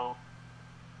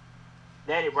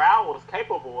 Danny Brown was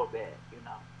capable of that,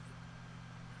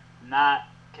 not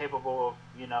capable of,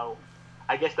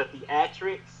 I guess the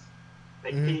theatrics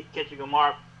that Kendrick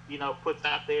Lamar, puts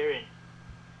out there,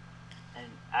 and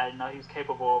I didn't know he was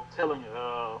capable of telling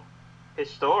his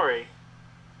story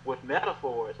with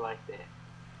metaphors like that.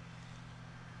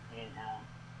 And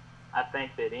I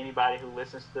think that anybody who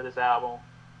listens to this album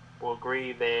will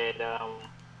agree that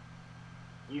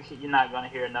you're not going to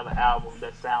hear another album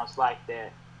that sounds like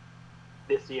that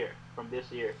from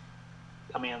this year.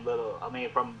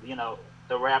 From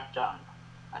the rap genre,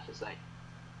 I should say.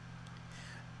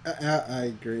 I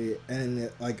agree,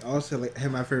 and also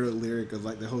had my favorite lyric of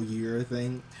the whole year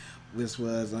thing, which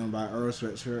was by Earl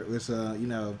Sweatshirt, which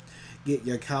get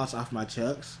your couch off my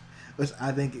chucks, which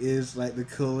I think is the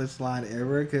coolest line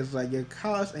ever, because your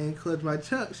couch ain't cool as my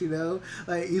chucks, he's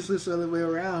just the other way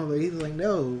around, but he's like,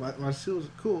 no, my shoes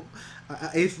are cool.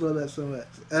 I used to love that so much.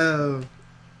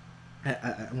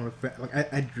 I want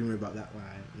to I dream about that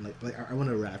line, I want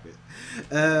to rap it.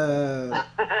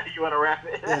 You want to rap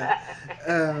it? Yeah.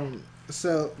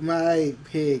 So my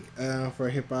pick for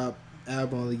hip hop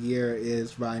album of the year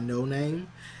is by No Name.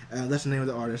 That's the name of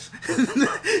the artist.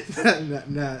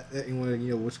 not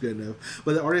anyone what's good enough.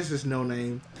 But the artist is No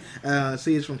Name.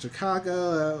 She is from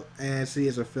Chicago, and she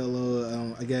is a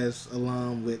fellow,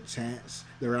 alum with Chance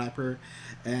the rapper,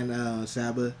 and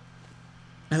Saba.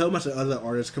 A whole bunch of other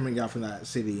artists coming out from that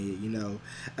city,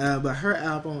 but her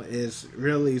album is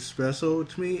really special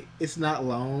to me. It's not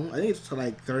long. I think it's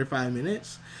 35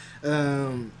 minutes.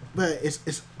 But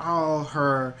it's all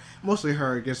her, mostly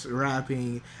her just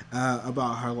rapping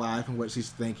about her life and what she's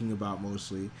thinking about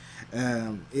mostly.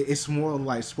 It's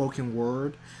more spoken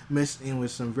word mixed in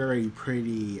with some very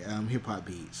pretty hip hop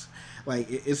beats.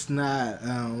 It's not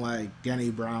like Danny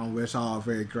Brown, where it's all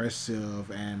very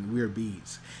aggressive and weird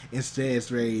beats. Instead, it's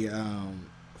very,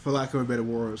 for lack of a better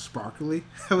word, sparkly,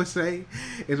 I would say,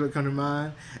 is what comes to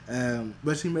mind.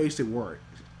 But she makes it work.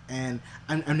 And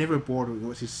I'm never bored with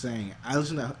what she's saying. I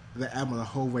listen to the album the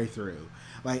whole way through.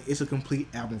 It's a complete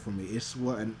album for me. It's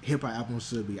what a hip-hop album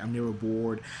should be. I'm never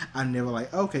bored. I'm never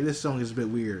okay, this song is a bit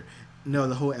weird. No,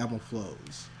 the whole album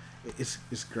flows.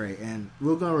 It's great. And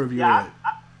we're going to review it.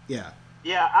 Yeah.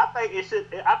 Yeah, I think it should.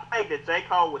 I think that J.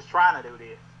 Cole was trying to do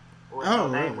this. What No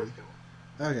Name was doing.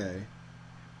 Okay.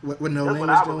 What No Name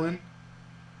was doing?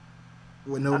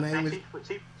 What No Name is?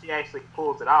 She actually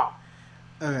pulls it off.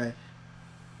 Okay.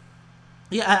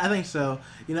 Yeah, I think so.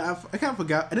 I kind of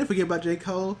forgot. I didn't forget about J.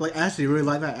 Cole. I actually really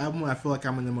like that album. I feel like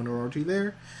I'm in the minority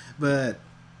there, but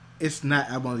it's not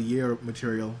album of the year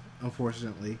material,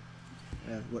 unfortunately.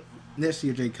 Next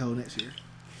year, J. Cole. Next year.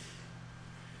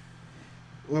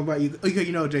 What about you?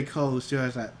 J. Cole still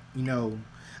has that,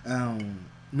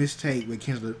 mixtape with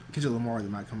Kendrick Lamar that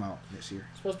might come out next year.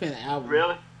 It's supposed to be an album.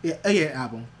 Really? Yeah,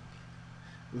 album.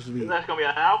 Which would be, That's gonna be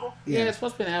an album? Yeah, it's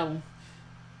supposed to be an album.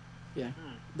 Yeah.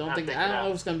 I don't know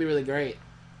if it's gonna be really great.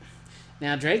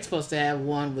 Now Drake's supposed to have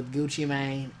one with Gucci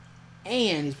Mane,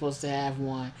 and he's supposed to have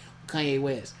one with Kanye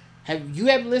West. Have you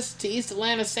ever listened to East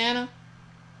Atlanta Santa?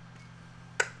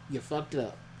 You fucked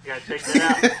up. You gotta check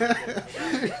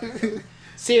that out.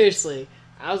 Seriously,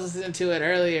 I was listening to it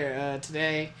earlier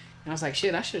today, and I was like,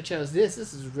 shit, I should have chose this.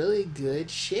 This is really good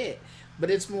shit. But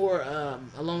it's more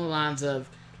along the lines of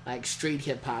like street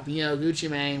hip hop. You know, Gucci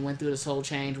Mane went through this whole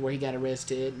change where he got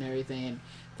arrested and everything, and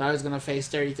thought he was gonna face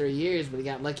 33 years, but he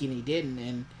got lucky and he didn't.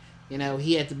 And you know,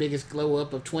 he had the biggest glow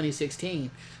up of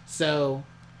 2016. So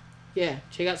yeah,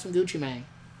 check out some Gucci Mane.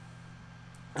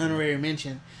 Honorary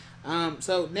mention.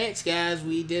 So next, guys,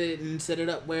 we did it and set it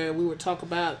up where we would talk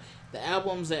about the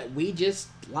albums that we just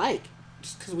like,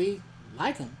 just because we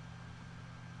like them,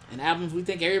 and albums we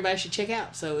think everybody should check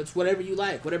out. So it's whatever you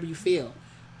like, whatever you feel.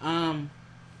 I'm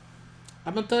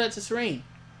gonna throw that to Serene.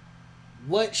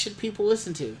 What should people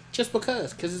listen to? Just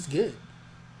because it's good.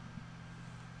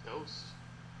 Ghost.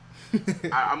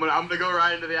 I'm gonna go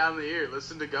right into the album of the year.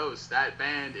 Listen to Ghost. That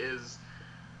band is.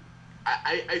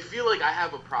 I feel like I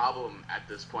have a problem at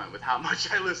this point with how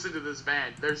much I listen to this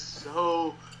band. They're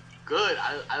so good.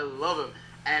 I love them.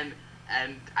 And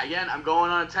again, I'm going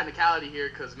on a technicality here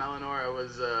because Melanora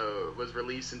was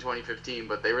released in 2015,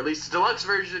 but they released a deluxe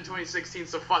version in 2016.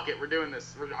 So fuck it, we're doing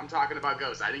this. I'm talking about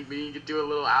Ghost. I think we need to do a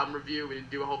little album review. We didn't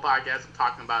do a whole podcast. I'm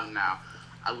talking about them now.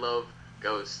 I love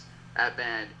Ghost. That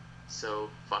band,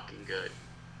 so fucking good.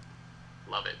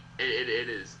 Love it. It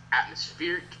is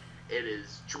atmospheric. It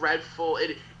is dreadful.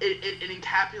 It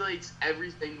encapsulates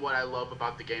everything what I love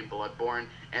about the game Bloodborne,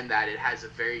 and that it has a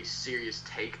very serious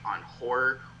take on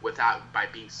horror by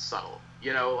being subtle.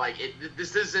 You know, like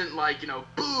this isn't like, you know,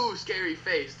 boo, scary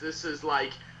face. This is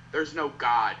like there's no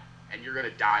God and you're gonna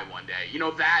die one day. You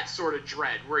know, that sort of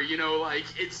dread where, you know, like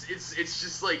it's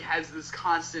just like has this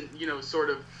constant, you know, sort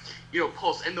of, you know,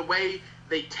 pulse. And the way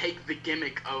they take the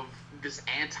gimmick of this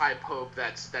anti-pope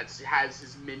that has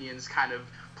his minions kind of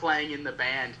playing in the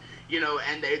band, you know,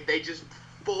 and they just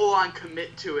full on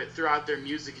commit to it throughout their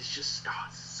music. It's just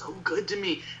it's so good to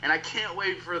me, and I can't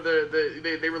wait for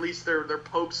they release their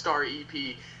Pope Star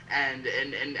EP, and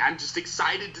I'm just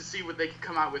excited to see what they can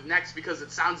come out with next because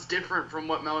it sounds different from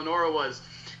what Melanora was.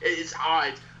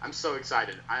 I'm so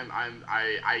excited.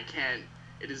 I can't.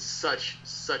 It is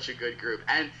such a good group,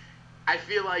 and I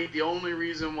feel like the only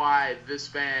reason why this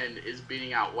band is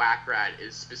beating out Whack Rat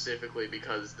is specifically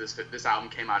because this album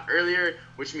came out earlier,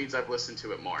 which means I've listened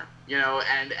to it more, you know,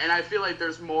 and I feel like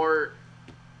there's more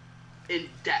in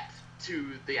depth to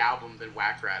the album than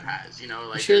Whack Rat has, you know,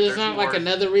 like. You sure there's not more, like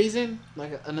another reason,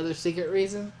 like another secret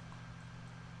reason?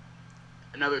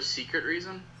 Another secret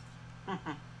reason?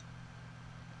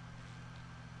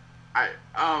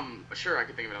 Sure, I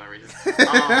could think of another reason.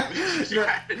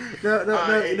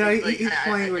 No, he's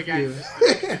playing with you.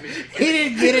 He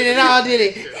didn't get it at all,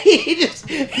 did he?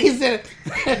 He said,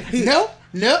 nope.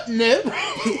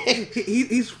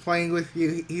 He's playing with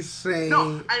you. He's saying.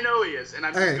 No, I know he is, and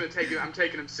I'm just gonna take him. I'm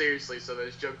taking him seriously so that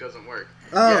his joke doesn't work.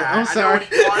 Oh, yeah, I'm sorry.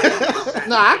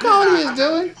 No, I caught what he was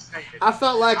doing. I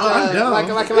felt like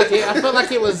I felt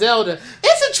like it was Zelda.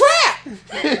 It's a trap.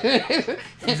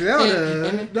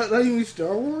 Zelda. Not even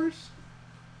Star Wars.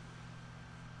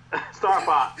 Star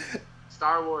Fox.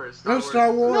 Star Wars. No,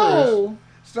 Star Wars. No.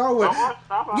 Star Wars.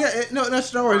 Yeah, no,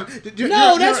 Star Wars.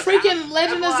 No, that's freaking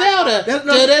Legend of Zelda.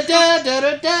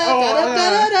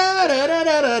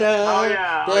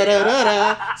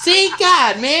 See,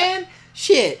 God, man.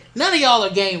 Shit. None of y'all are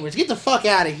gamers. Get the fuck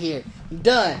out of here. I'm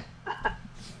done.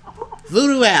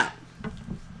 Voodoo out.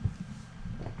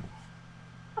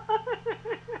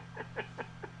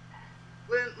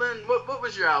 Lynn, what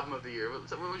was your album of the year? What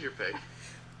was your pick?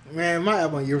 Man, my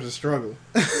album of the year was a struggle.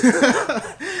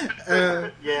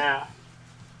 Yeah.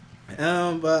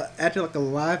 But after like a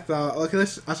live thought, okay,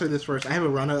 I'll say this first. I have a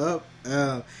runner-up,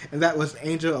 and that was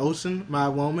Angel Olsen, My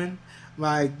Woman.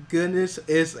 My goodness,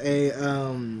 it's a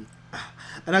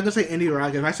I'm not gonna say indie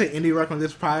rock. If I say indie rock on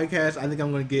this podcast, I think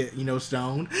I'm gonna get, you know,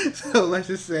 stoned. So let's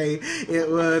just say it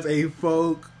was a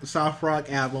folk soft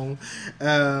rock album,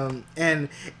 and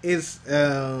it's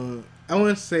I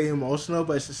wouldn't say emotional,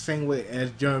 but it's the same way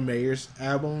as John Mayer's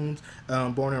albums,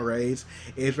 Born and Raised.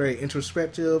 It's very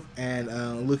introspective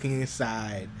and looking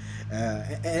inside.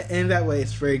 And that way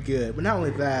it's very good. But not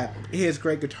only that, it has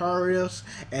great guitar riffs,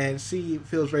 and she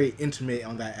feels very intimate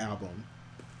on that album.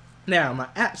 Now, my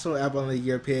actual album of the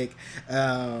year pick,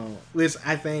 which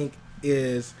I think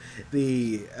is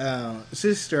the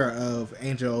sister of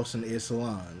Angel Olsen is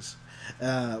Solange.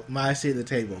 My seat at the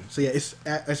table. So yeah,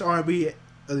 it's R&B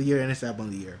of the year and it's album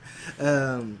of the year.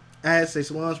 I had to say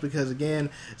Solange because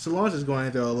again, Solange is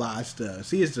going through a lot of stuff.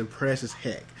 She is depressed as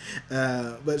heck,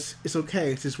 but it's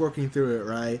okay. She's working through it,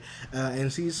 right?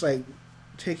 And she's like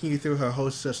taking you through her whole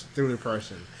through the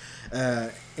person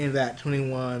in that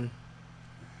 21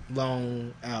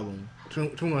 long album,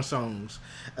 21 songs.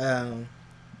 And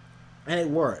it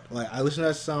worked. Like I listened to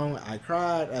that song, I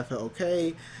cried, I felt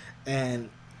okay,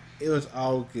 and it was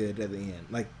all good at the end.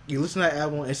 Like you listen to that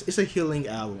album, it's a healing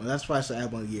album, and that's why it's the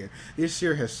album of the year. This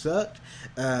year has sucked,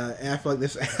 and I feel like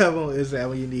this album is the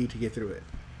album you need to get through it.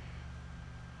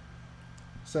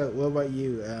 So, what about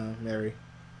you, Mary?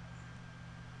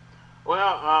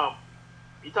 Well,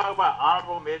 you talk about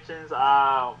honorable mentions.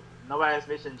 Nobody has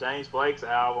mentioned James Blake's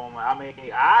album. I mean,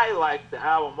 I like the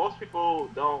album. Most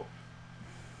people don't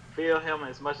feel him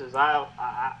as much as I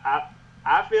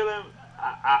feel him.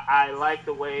 I like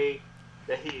the way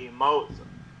that he emotes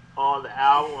on the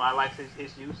album. I like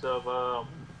his use of,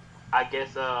 kind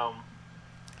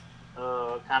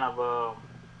of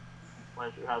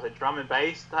drum and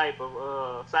bass type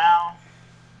of sound.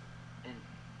 And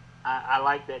I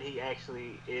like that he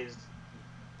actually is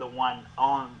the one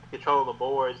on control of the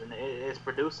boards and is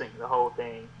producing the whole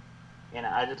thing. And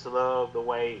I just love the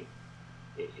way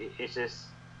it just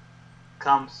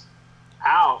comes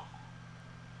out.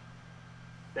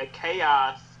 That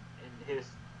chaos and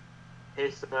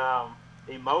his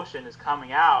emotion is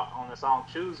coming out on the song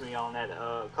 "Choose Me" on that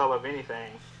 "Color of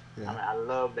Anything." Yeah. I mean, I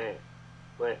love that.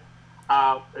 But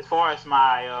as far as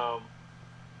my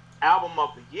album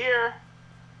of the year,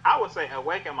 I would say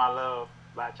 "Awaken My Love"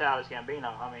 by Childish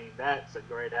Gambino. I mean, that's a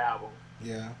great album.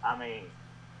 Yeah. I mean,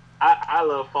 I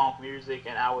love funk music,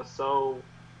 and I was so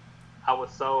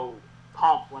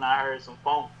pumped when I heard some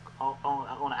funk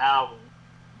on the album.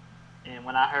 And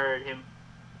when I heard him,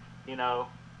 him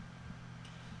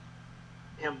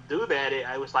do that,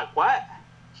 I was like, what?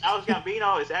 Childish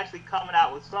Gambino is actually coming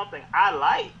out with something I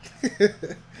like.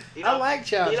 I like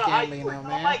Childish Gambino,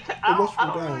 man. I don't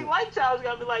really like Childish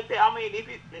Gambino like that. I mean, if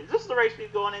this is the race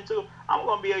he's going into, I'm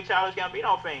going to be a Childish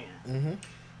Gambino fan. Mm-hmm.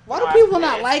 Why do people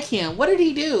not like him? What did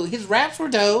he do? His raps were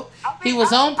dope. He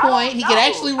was on point. He could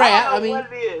actually rap. I mean,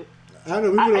 what it is. I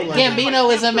know people don't like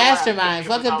Gambino is a mastermind.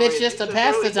 Fuck a bitch just to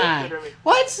pass the time.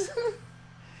 What? He's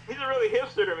a really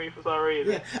hipster to me for some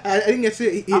reason. Yeah, I think that's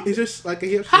it. He's just like a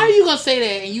hipster. How are you gonna say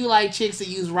that and you like chicks that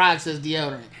use rocks as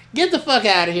deodorant? Get the fuck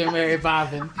out of here, Mary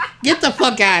Poppins. Get the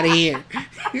fuck out of here.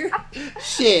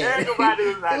 Shit.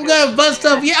 We're gonna bust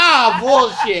up your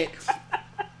bullshit.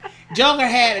 Joker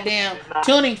had a damn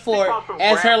tuning fork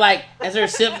as her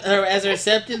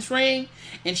acceptance ring,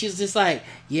 and she's just like,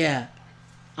 yeah,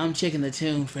 I'm checking the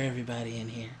tune for everybody in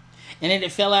here. And then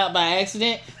it fell out by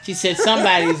accident. She said,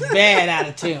 somebody's bad out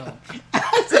of tune.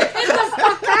 I said, get the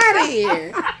fuck out of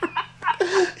here.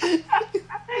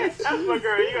 That's my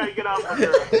girl. You gotta get off my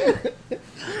girl.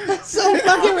 That's so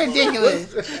fucking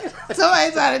ridiculous.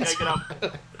 Somebody's out of tune.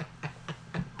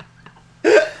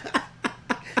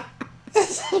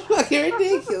 That's so fucking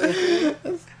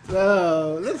ridiculous.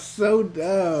 That's so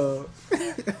dumb.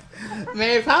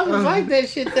 Mary Poppins like that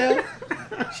shit though.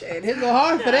 Shit, he'll go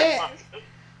hard for that.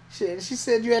 Shit, she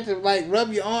said you had to like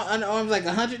rub your underarms like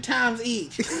 100 times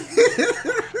each,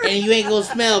 and you ain't gonna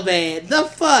smell bad. The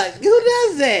fuck? Who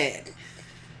does that?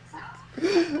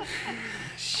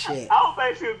 Shit. I don't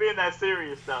think she was being that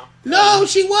serious though. No,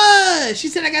 she was. She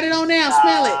said, "I got it on now.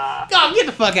 Smell it." Go get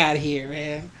the fuck out of here,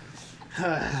 man.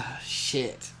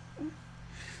 Shit.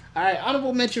 All right,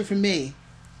 honorable mention for me.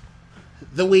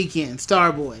 The Weeknd,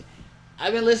 Starboy.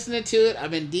 I've been listening to it.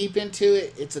 I've been deep into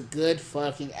it. It's a good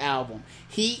fucking album.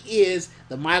 He is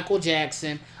the Michael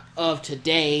Jackson of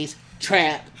today's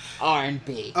trap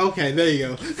R&B. Okay, there you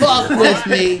go. Fuck with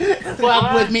me.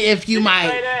 Fuck with me if you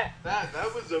might.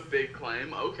 That was a big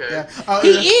claim. Okay. Yeah.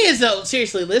 He is, though.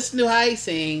 Seriously, listen to how he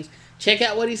sings. Check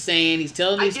out what he's saying. He's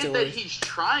telling these stories. I get that he's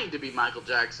trying to be Michael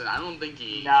Jackson. I don't think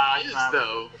he is,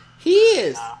 though. He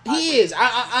is. He is.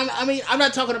 I mean, I'm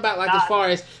not talking about like as far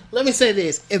as. Let me say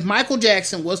this: if Michael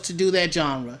Jackson was to do that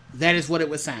genre, that is what it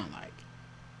would sound like.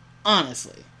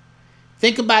 Honestly,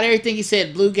 think about everything he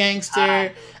said: Blue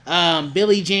Gangster,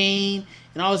 Billie Jean,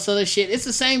 and all this other shit. It's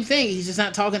the same thing. He's just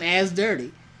not talking as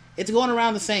dirty. It's going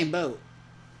around the same boat.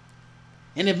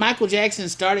 And if Michael Jackson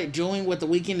started doing what The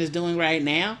Weeknd is doing right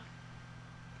now,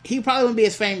 he probably wouldn't be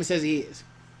as famous as he is.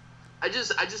 I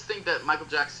just think that Michael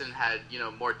Jackson had,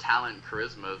 more talent and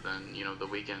charisma than, The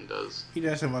Weeknd does. He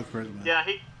does have much charisma. Yeah,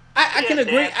 I can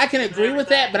agree. I can agree with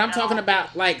that, but I'm talking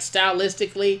about like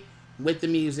stylistically with the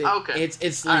music. Okay.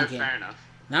 It's All right, linking. fair enough.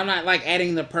 Now I'm not like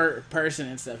adding the person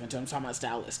and stuff into it. I'm talking about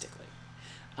stylistically.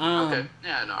 Okay.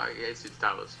 Yeah, no, I see the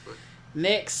stylist. But...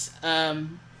 Next,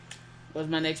 what's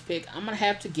my next pick? I'm gonna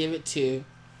have to give it to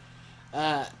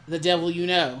The Devil You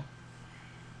Know.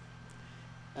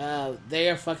 They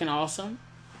are fucking awesome.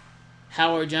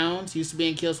 Howard Jones used to be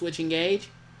in Killswitch Engage.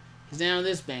 He's now in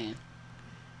this band.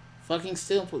 Fucking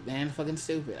stupid, man. Fucking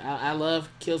stupid. I love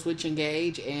Killswitch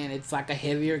Engage, and it's like a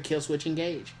heavier Killswitch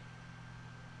Engage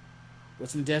with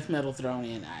some death metal thrown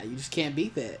in. You just can't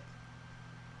beat that.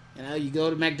 You know, you go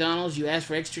to McDonald's, you ask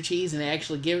for extra cheese, and they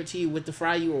actually give it to you with the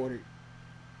fry you ordered.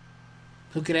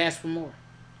 Who could ask for more?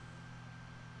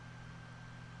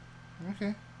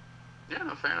 Okay. Yeah,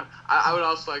 no, fair enough. I would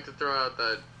also like to throw out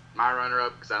that my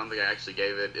runner-up, because I don't think I actually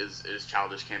gave it, is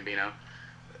Childish Gambino.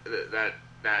 That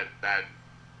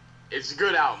it's a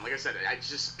good album. Like I said, I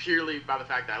just purely by the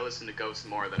fact that I listen to Ghost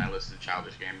more than I listen to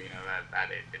Childish Gambino, that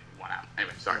it won out.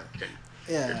 Anyway, sorry. Continue.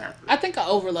 Yeah. I think I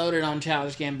overloaded on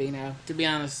Childish Gambino, to be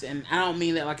honest, and I don't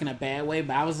mean that like in a bad way,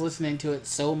 but I was listening to it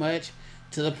so much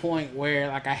to the point where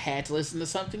like I had to listen to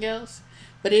something else.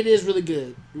 But it is really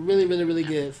good, really, really, really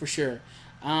good for sure.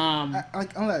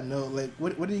 Like on that note, like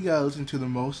what do you guys listen to the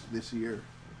most this year?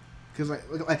 Because like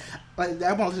the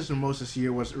album I listened to the most this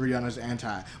year was Rihanna's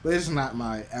Anti, but it's not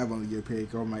my album of the year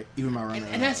pick or even my runner.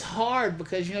 And that's hard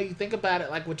because you think about it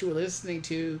like what you were listening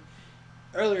to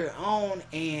earlier on,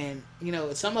 and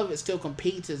some of it still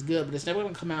competes as good, but it's never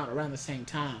going to come out around the same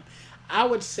time. I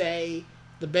would say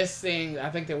the best thing I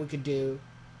think that we could do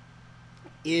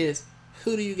is,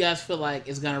 who do you guys feel like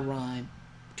is going to run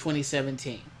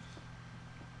 2017?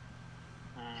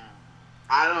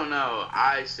 I don't know.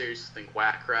 I seriously think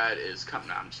Whack Rat is coming.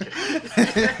 No, I'm just kidding.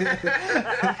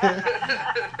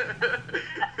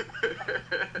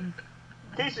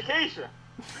 Keisha.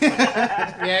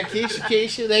 Yeah,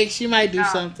 Keisha, she might do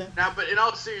something. Now, but in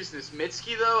all seriousness,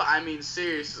 Mitski though, I mean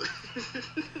seriously.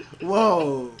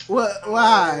 Whoa, what?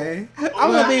 Why?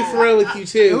 I'm gonna be for real with you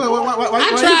too.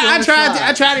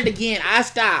 I tried it again. I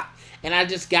stopped and I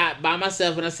just got by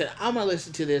myself and I said I'm gonna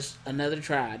listen to this another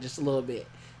try, just a little bit,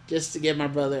 just to give my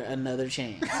brother another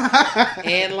chance.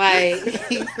 And like,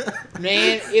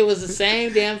 man, it was the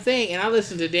same damn thing. And I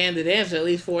listened to Dan the Dancer at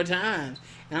least 4 times.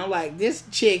 And I'm like, this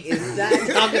chick is not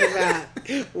talking about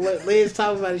what Liz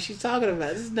talking about. She's talking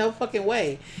about. There's no fucking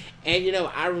way. And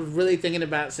I was really thinking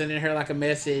about sending her like a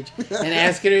message and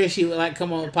asking her if she would like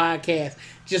come on the podcast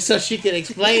just so she could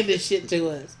explain this shit to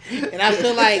us. And I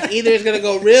feel like either it's gonna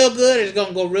go real good or it's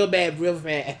gonna go real bad real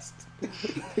fast.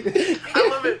 I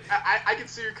love it. I can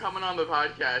see her coming on the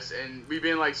podcast and we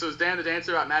being like, so is Dan the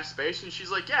Dancer about masturbation?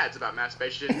 She's like, yeah, it's about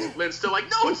masturbation. Lynn's still like,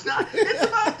 no, it's not. It's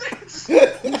about dance.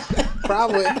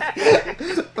 Probably.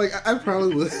 Like, I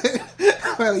probably would.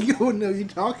 Like, you wouldn't know what you're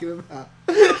talking about.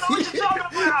 I don't know what you're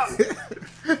talking about.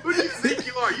 Who do you think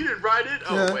you are? You didn't write it?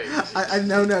 Oh, Yeah, wait. I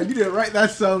know, no, you didn't write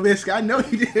that song, Misk. I know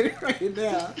you didn't write it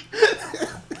down.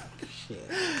 Shit.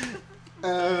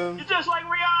 You're just like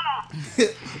Rihanna.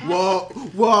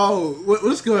 Whoa,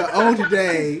 what's going on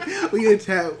today? We gonna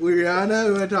talk Rihanna,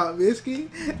 we gonna talk Misky?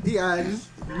 You guys just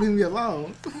leave me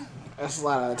alone. That's a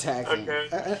lot of attacking.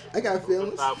 Okay. I got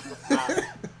feelings. I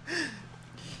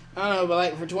don't know, but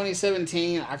like for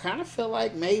 2017, I kind of feel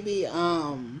like maybe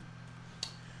I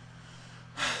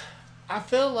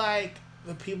feel like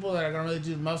the people that are gonna really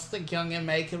do most, I think Young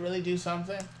M.A. could really do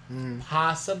something,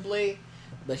 possibly,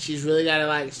 but she's really got to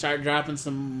like start dropping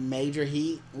some major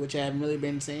heat, which I haven't really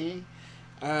been seeing.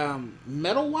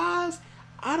 Metal wise,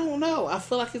 I don't know. I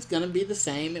feel like it's gonna be the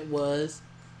same it was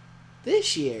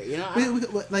this year.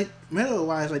 Like metal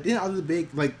wise, like didn't all the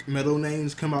big like metal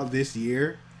names come out this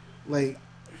year? Like,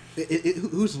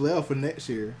 who's left for next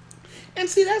year? And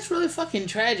see, that's really fucking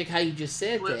tragic how you just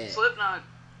said that. Slipknot.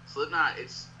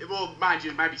 Well, mind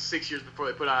you, it might be 6 years before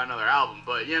they put out another album,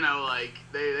 but like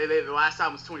they the last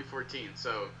album was 2014,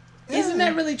 so. Isn't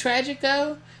that really tragic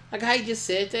though? Like how you just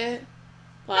said that.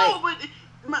 Like, No, but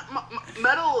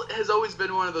metal has always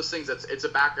been one of those things it's a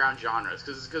background genre.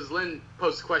 Because Lynn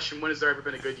posed the question, when has there ever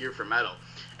been a good year for metal?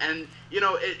 And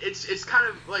it's kind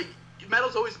of like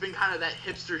metal's always been kind of that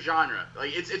hipster genre.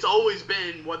 Like it's always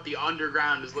been what the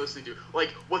underground is listening to, like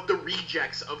what the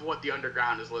rejects of what the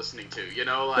underground is listening to. Like.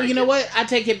 Well, you know what? I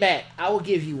take it back. I will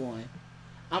give you one.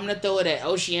 I'm gonna throw it at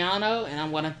Oceano, and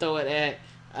I'm gonna throw it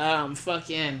at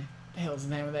fucking the hell's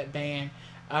the name of that band?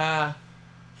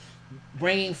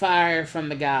 Bringing Fire from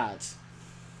the Gods.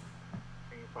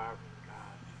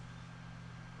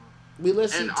 We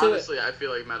listened and to honestly, I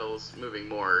feel like metal's moving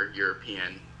more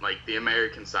European. Like the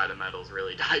American side of metal's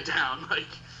really died down. Like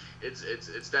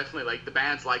it's definitely like the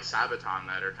bands like Sabaton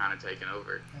that are kind of taking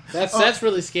over. That's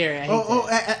really scary. I hate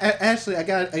that. Actually, I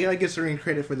gotta give Serene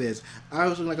credit for this. I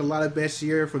was in like a lot of best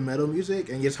year for metal music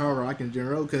and just hard rock in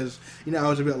general because I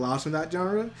was a bit lost in that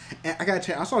genre. And I gotta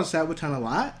tell you, I saw Sabaton a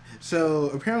lot, so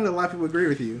apparently a lot of people agree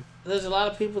with you. There's a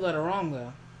lot of people that are wrong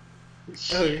though.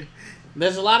 Okay.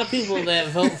 There's a lot of people that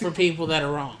vote for people that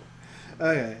are wrong.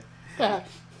 Okay. But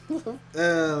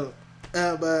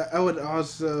I would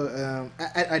also,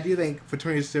 I do think for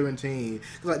 2017, cause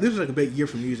like this was like a big year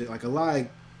for music. Like a lot of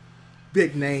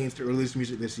big names to release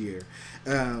music this year,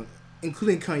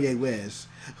 including Kanye West,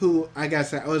 who I gotta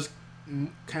say I was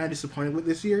kind of disappointed with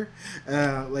this year.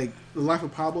 Like The Life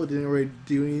of Pablo didn't really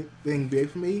do anything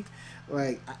big for me.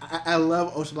 Like I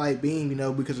love Ocean Light Beam,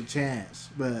 because of Chance,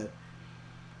 but it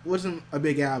wasn't a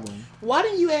big album. Why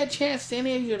didn't you add Chance to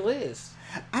any of your lists?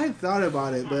 I thought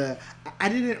about it, but I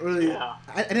didn't really. Yeah.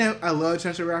 I love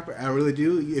Chance the Rapper. I really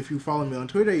do. If you follow me on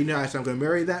Twitter, I said I'm gonna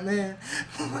marry that man.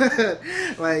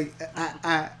 Like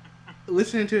I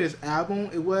listening to this album,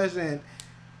 it wasn't.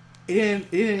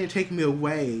 It didn't take me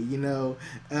away.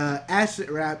 Acid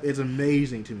rap is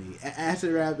amazing to me.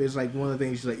 Acid rap is like one of the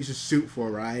things you should shoot for,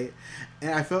 right?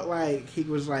 And I felt like he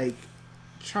was like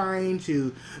trying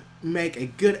to make a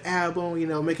good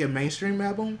album, make a mainstream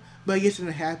album. But it just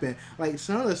didn't happen. Like,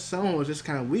 some of the songs was just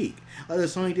kind of weak. Like the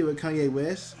song he did with Kanye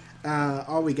West,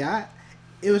 All We Got,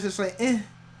 it was just like,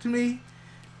 to me.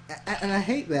 And I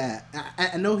hate that.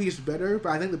 I know he's better, but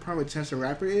I think the problem with Chance the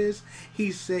Rapper is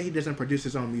he said he doesn't produce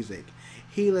his own music.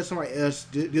 He lets somebody else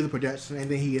do the production,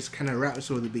 and then he just kind of raps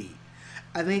over the beat.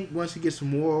 I think once he gets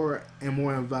more and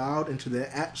more involved into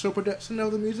the actual production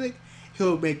of the music,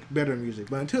 he'll make better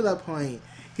music. But until that point,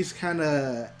 he's kind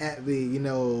of at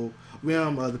the,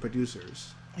 realm of the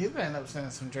producers. He's gonna end up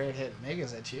sending some dreadhead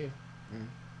niggas at you. Mm.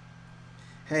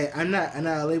 Hey, I'm not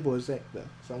a label exec though,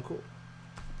 so I'm cool.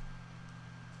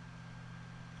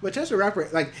 But Chance the Rapper,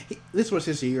 like this was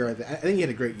his year. I think he had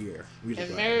a great year.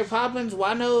 And Mary Poppins,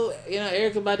 why no?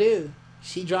 Erykah Badu,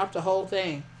 she dropped the whole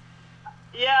thing.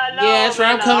 Yeah, no. Yeah, that's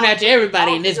right. I'm coming after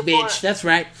everybody in this bitch. That's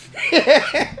right.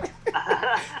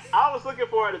 I was looking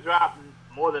for her to drop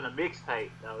more than a mixtape,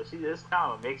 though. She just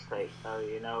kind of a mixtape,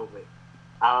 though, but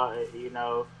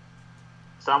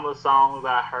some of the songs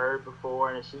I heard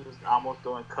before, and she was almost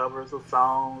doing covers of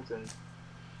songs, and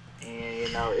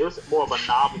it was more of a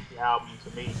novelty album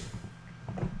to me.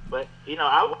 But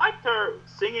I liked her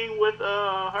singing with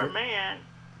her man.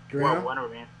 Drown? Well, one of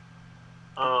her man.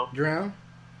 Drown?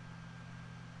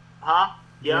 Huh?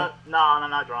 Yeah. No,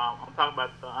 not Drown. I'm talking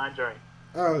about Andre.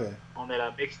 Oh, okay. On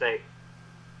that mixtape.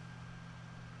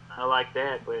 I like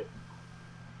that, but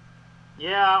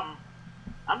yeah,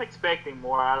 I'm expecting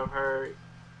more out of her.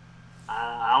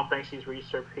 I don't think she's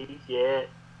reached her peak yet,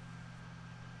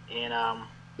 and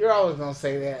you're always gonna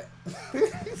say that.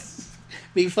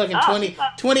 Be fucking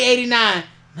 2089.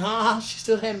 No, she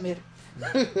still hadn't made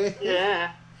it.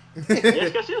 Yeah.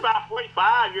 Yes, because she's about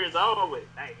 45 years old, but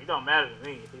hey, it don't matter to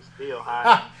me. She's still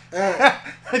high.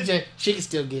 She can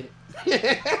still get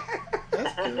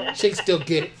it. She can still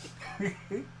get it.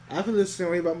 I feel the same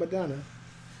way about Madonna.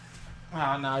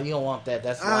 Oh no, you don't want that.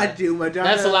 I do, Madonna.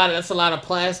 That's a lot of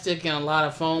plastic and a lot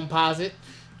of foam posit.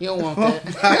 You don't want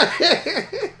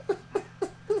that.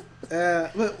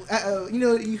 But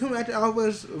you come after all of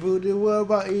us, Voodoo. What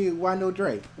about you? Why no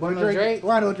Drake? Why no Drake?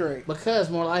 Why no Drake? Because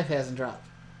More Life hasn't dropped.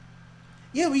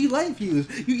 Yeah, but you like views.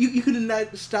 You could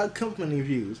not stop complimenting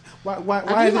views. Why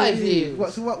I do like views.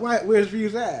 Where's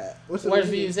views at? Where's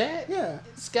views at? Yeah,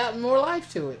 it's got more life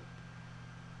to it.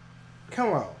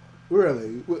 Come on,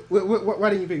 really? Why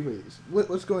didn't you pick views?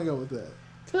 What's going on with that?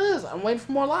 Because I'm waiting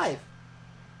for More Life.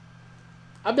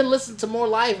 I've been listening to More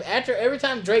Life every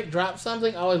time Drake drops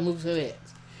something. I always move to the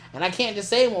next, and I can't just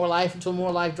say More Life until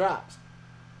More Life drops.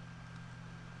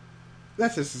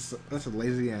 That's a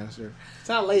lazy answer. It's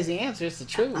not a lazy answer. It's the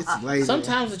truth. It's lazy.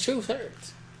 Sometimes the truth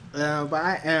hurts. But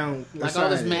I am like all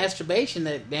this masturbation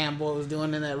that damn boy was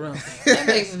doing in that room. That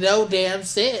makes no damn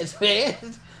sense, man.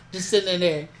 Just sitting in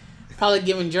there, probably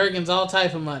giving Jergens all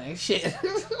type of money. Shit,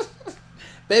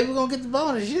 baby, we're gonna get the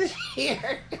bonus. You're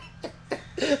here.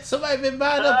 Somebody been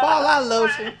buying up all our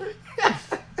lotion.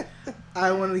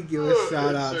 I want to give a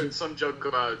shout out to some joke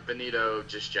about Benito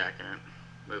just jacking it.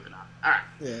 Moving on. All right.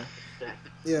 Yeah.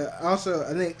 Yeah. Also,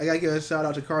 I think I gotta give a shout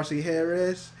out to Carsey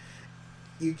Harris.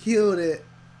 You killed it.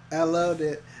 I loved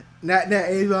it. Not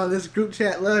anybody on this group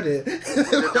chat loved it.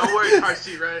 Don't worry,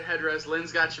 Carsey Headrest.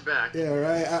 Lynn's got your back. Yeah,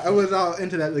 right. I was all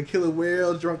into that. The killer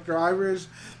whales, drunk drivers,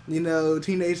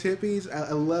 teenage hippies.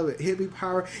 I love it. Hippie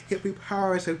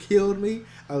powers have killed me.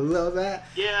 I love that.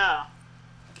 Yeah.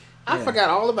 I forgot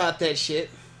all about that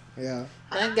shit. Yeah.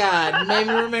 Thank God. You made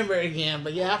me remember it again.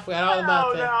 But yeah, I forgot all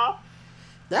about that. No,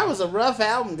 That was a rough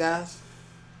album, guys.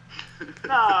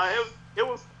 no,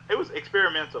 it was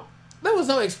experimental. There was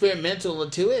no experimental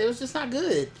to it. It was just not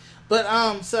good. But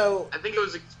so I think it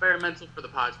was experimental for the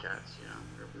podcast. You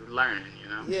know, we were learning. You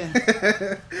know.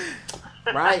 yeah,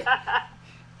 right.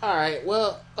 All right.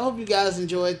 Well, I hope you guys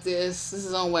enjoyed this. This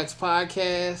is On Wax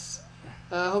Podcast.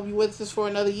 I hope you with us for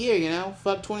another year. You know,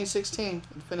 fuck 2016.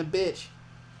 It's been a bitch.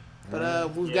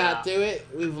 But we've got through it.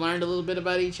 We've learned a little bit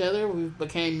about each other. We've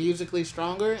became musically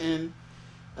stronger, and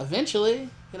eventually,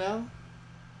 you know,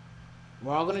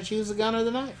 we're all gonna choose the gun or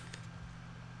the knife.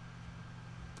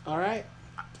 All right.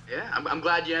 Yeah, I'm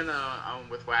glad you ended on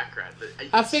with Whack Rat.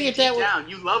 I figured that would. Down.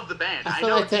 You love the band. I feel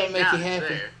know like that would deep make you down it's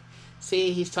happy. there.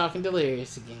 See, he's talking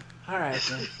delirious again. All right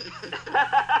then.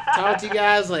 Talk to you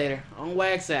guys later. On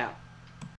Wax out.